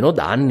molti meno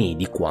danni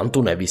di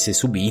quanto ne avesse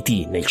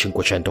subiti nel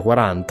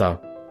 540.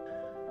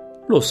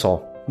 Lo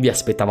so, vi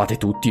aspettavate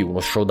tutti uno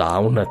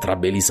showdown tra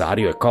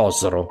Belisario e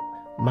Cosro,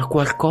 ma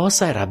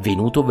qualcosa era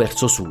avvenuto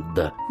verso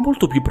sud,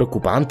 molto più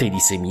preoccupante di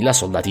 6.000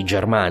 soldati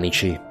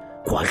germanici.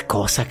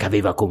 Qualcosa che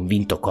aveva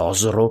convinto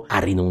Cosro a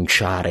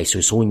rinunciare ai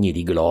suoi sogni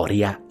di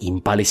gloria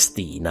in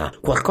Palestina,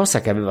 qualcosa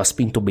che aveva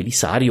spinto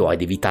Belisario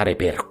ad evitare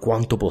per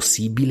quanto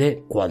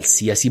possibile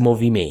qualsiasi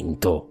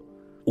movimento.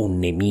 Un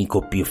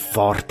nemico più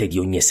forte di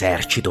ogni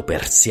esercito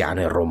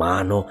persiano e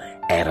romano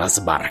era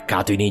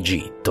sbarcato in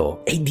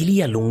Egitto e di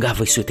lì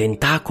allungava i suoi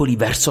tentacoli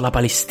verso la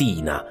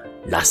Palestina,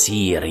 la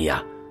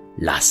Siria,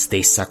 la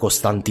stessa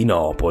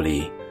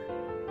Costantinopoli.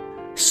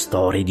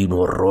 Storie di un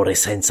orrore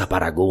senza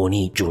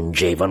paragoni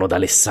giungevano da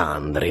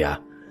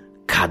Alessandria.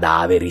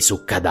 Cadaveri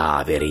su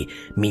cadaveri,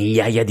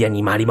 migliaia di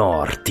animali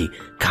morti,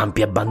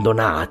 campi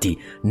abbandonati,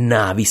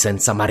 navi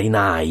senza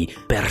marinai,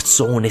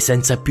 persone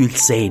senza più il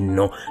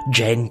senno,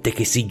 gente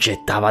che si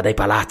gettava dai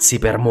palazzi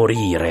per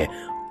morire,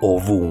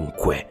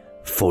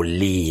 ovunque,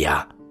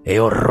 follia e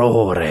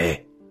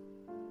orrore.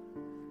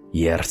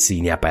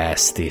 Yersinia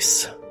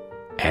Pestis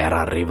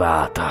era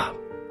arrivata.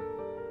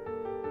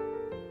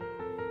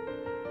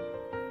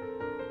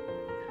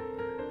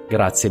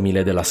 Grazie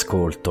mille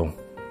dell'ascolto.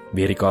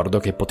 Vi ricordo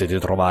che potete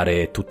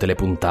trovare tutte le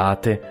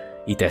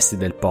puntate, i testi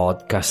del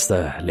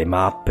podcast, le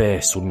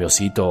mappe sul mio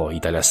sito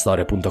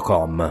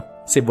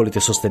italiastoria.com. Se volete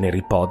sostenere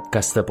il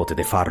podcast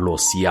potete farlo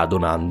sia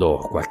donando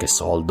qualche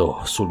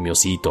soldo sul mio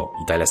sito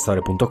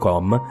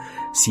italiastoria.com,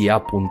 sia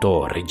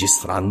appunto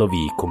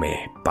registrandovi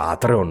come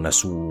Patreon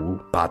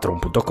su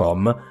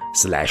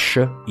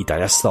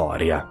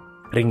patreon.com/italiastoria.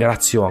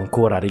 Ringrazio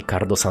ancora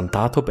Riccardo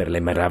Santato per le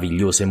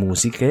meravigliose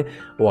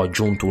musiche, ho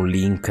aggiunto un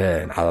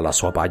link alla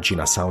sua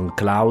pagina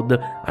SoundCloud,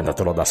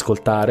 andatelo ad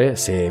ascoltare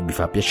se vi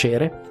fa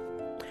piacere.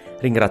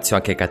 Ringrazio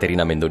anche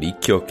Caterina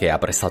Mendolicchio che ha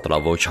prestato la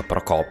voce a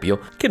Procopio,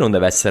 che non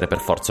deve essere per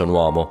forza un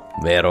uomo,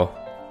 vero?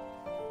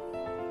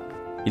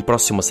 Il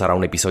prossimo sarà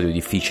un episodio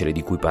difficile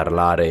di cui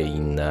parlare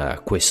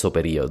in questo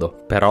periodo,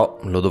 però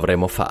lo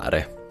dovremo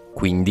fare,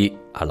 quindi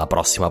alla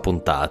prossima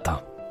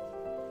puntata.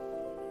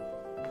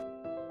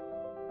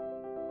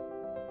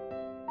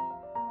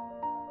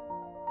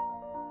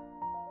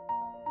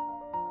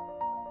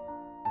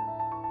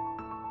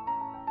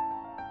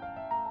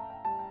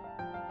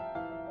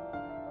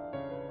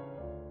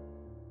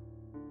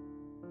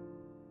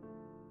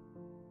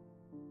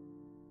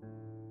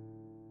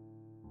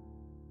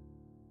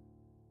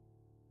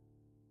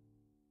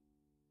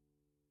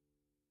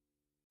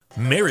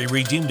 Mary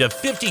redeemed a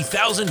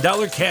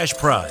 $50,000 cash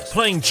prize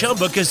playing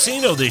Chumba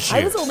Casino this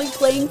year. I was only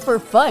playing for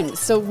fun,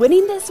 so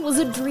winning this was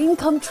a dream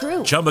come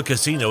true. Chumba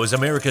Casino is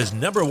America's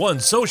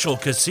 #1 social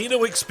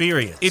casino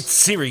experience. It's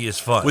serious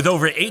fun. With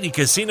over 80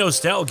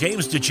 casino-style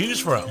games to choose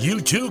from,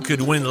 you too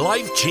could win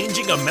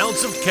life-changing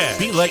amounts of cash.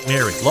 Be like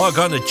Mary. Log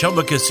on to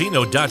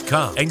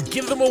ChumbaCasino.com and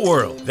give them a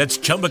whirl. That's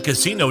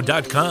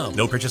ChumbaCasino.com.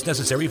 No purchase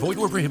necessary. Void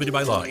or prohibited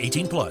by law.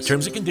 18 plus.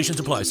 Terms and conditions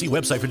apply. See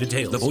website for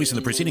details. The voice in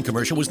the preceding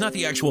commercial was not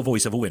the actual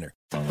voice of a winner.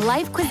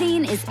 Life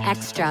Cuisine is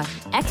extra.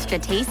 Extra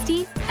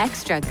tasty,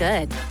 extra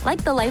good.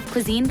 Like the Life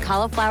Cuisine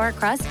cauliflower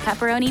crust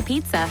pepperoni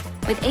pizza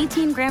with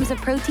 18 grams of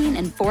protein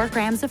and 4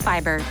 grams of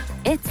fiber.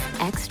 It's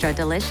extra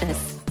delicious.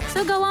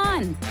 So go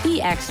on,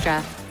 be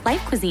extra.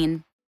 Life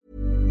Cuisine.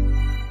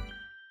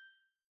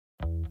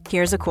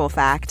 Here's a cool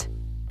fact.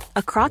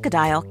 A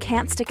crocodile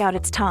can't stick out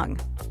its tongue.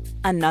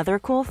 Another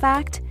cool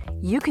fact,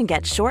 you can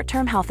get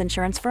short-term health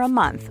insurance for a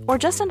month or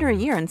just under a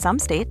year in some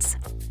states.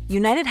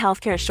 United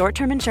Healthcare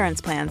short-term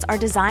insurance plans are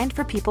designed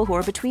for people who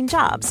are between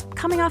jobs,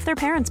 coming off their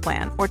parents'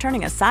 plan, or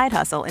turning a side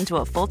hustle into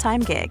a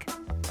full-time gig.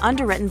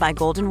 Underwritten by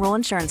Golden Rule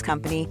Insurance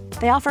Company,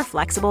 they offer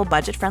flexible,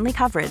 budget-friendly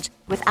coverage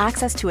with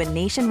access to a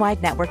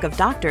nationwide network of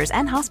doctors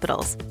and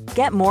hospitals.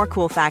 Get more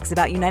cool facts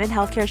about United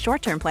Healthcare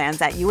short-term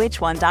plans at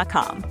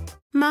uh1.com.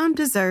 Mom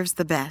deserves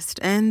the best,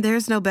 and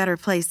there's no better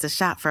place to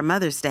shop for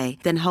Mother's Day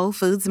than Whole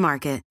Foods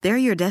Market. They're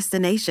your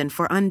destination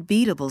for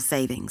unbeatable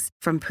savings,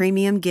 from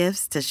premium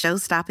gifts to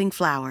show-stopping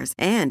flowers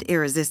and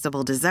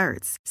irresistible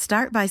desserts.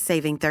 Start by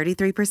saving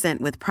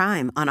 33% with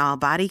Prime on all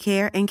body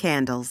care and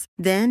candles.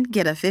 Then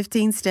get a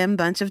 15-stem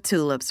bunch of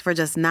tulips for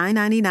just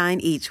 $9.99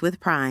 each with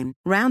Prime.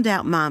 Round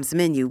out Mom's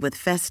menu with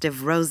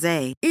festive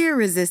rosé,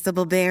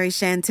 irresistible berry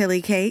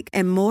chantilly cake,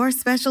 and more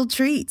special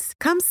treats.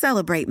 Come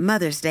celebrate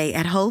Mother's Day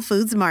at Whole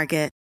Foods Market.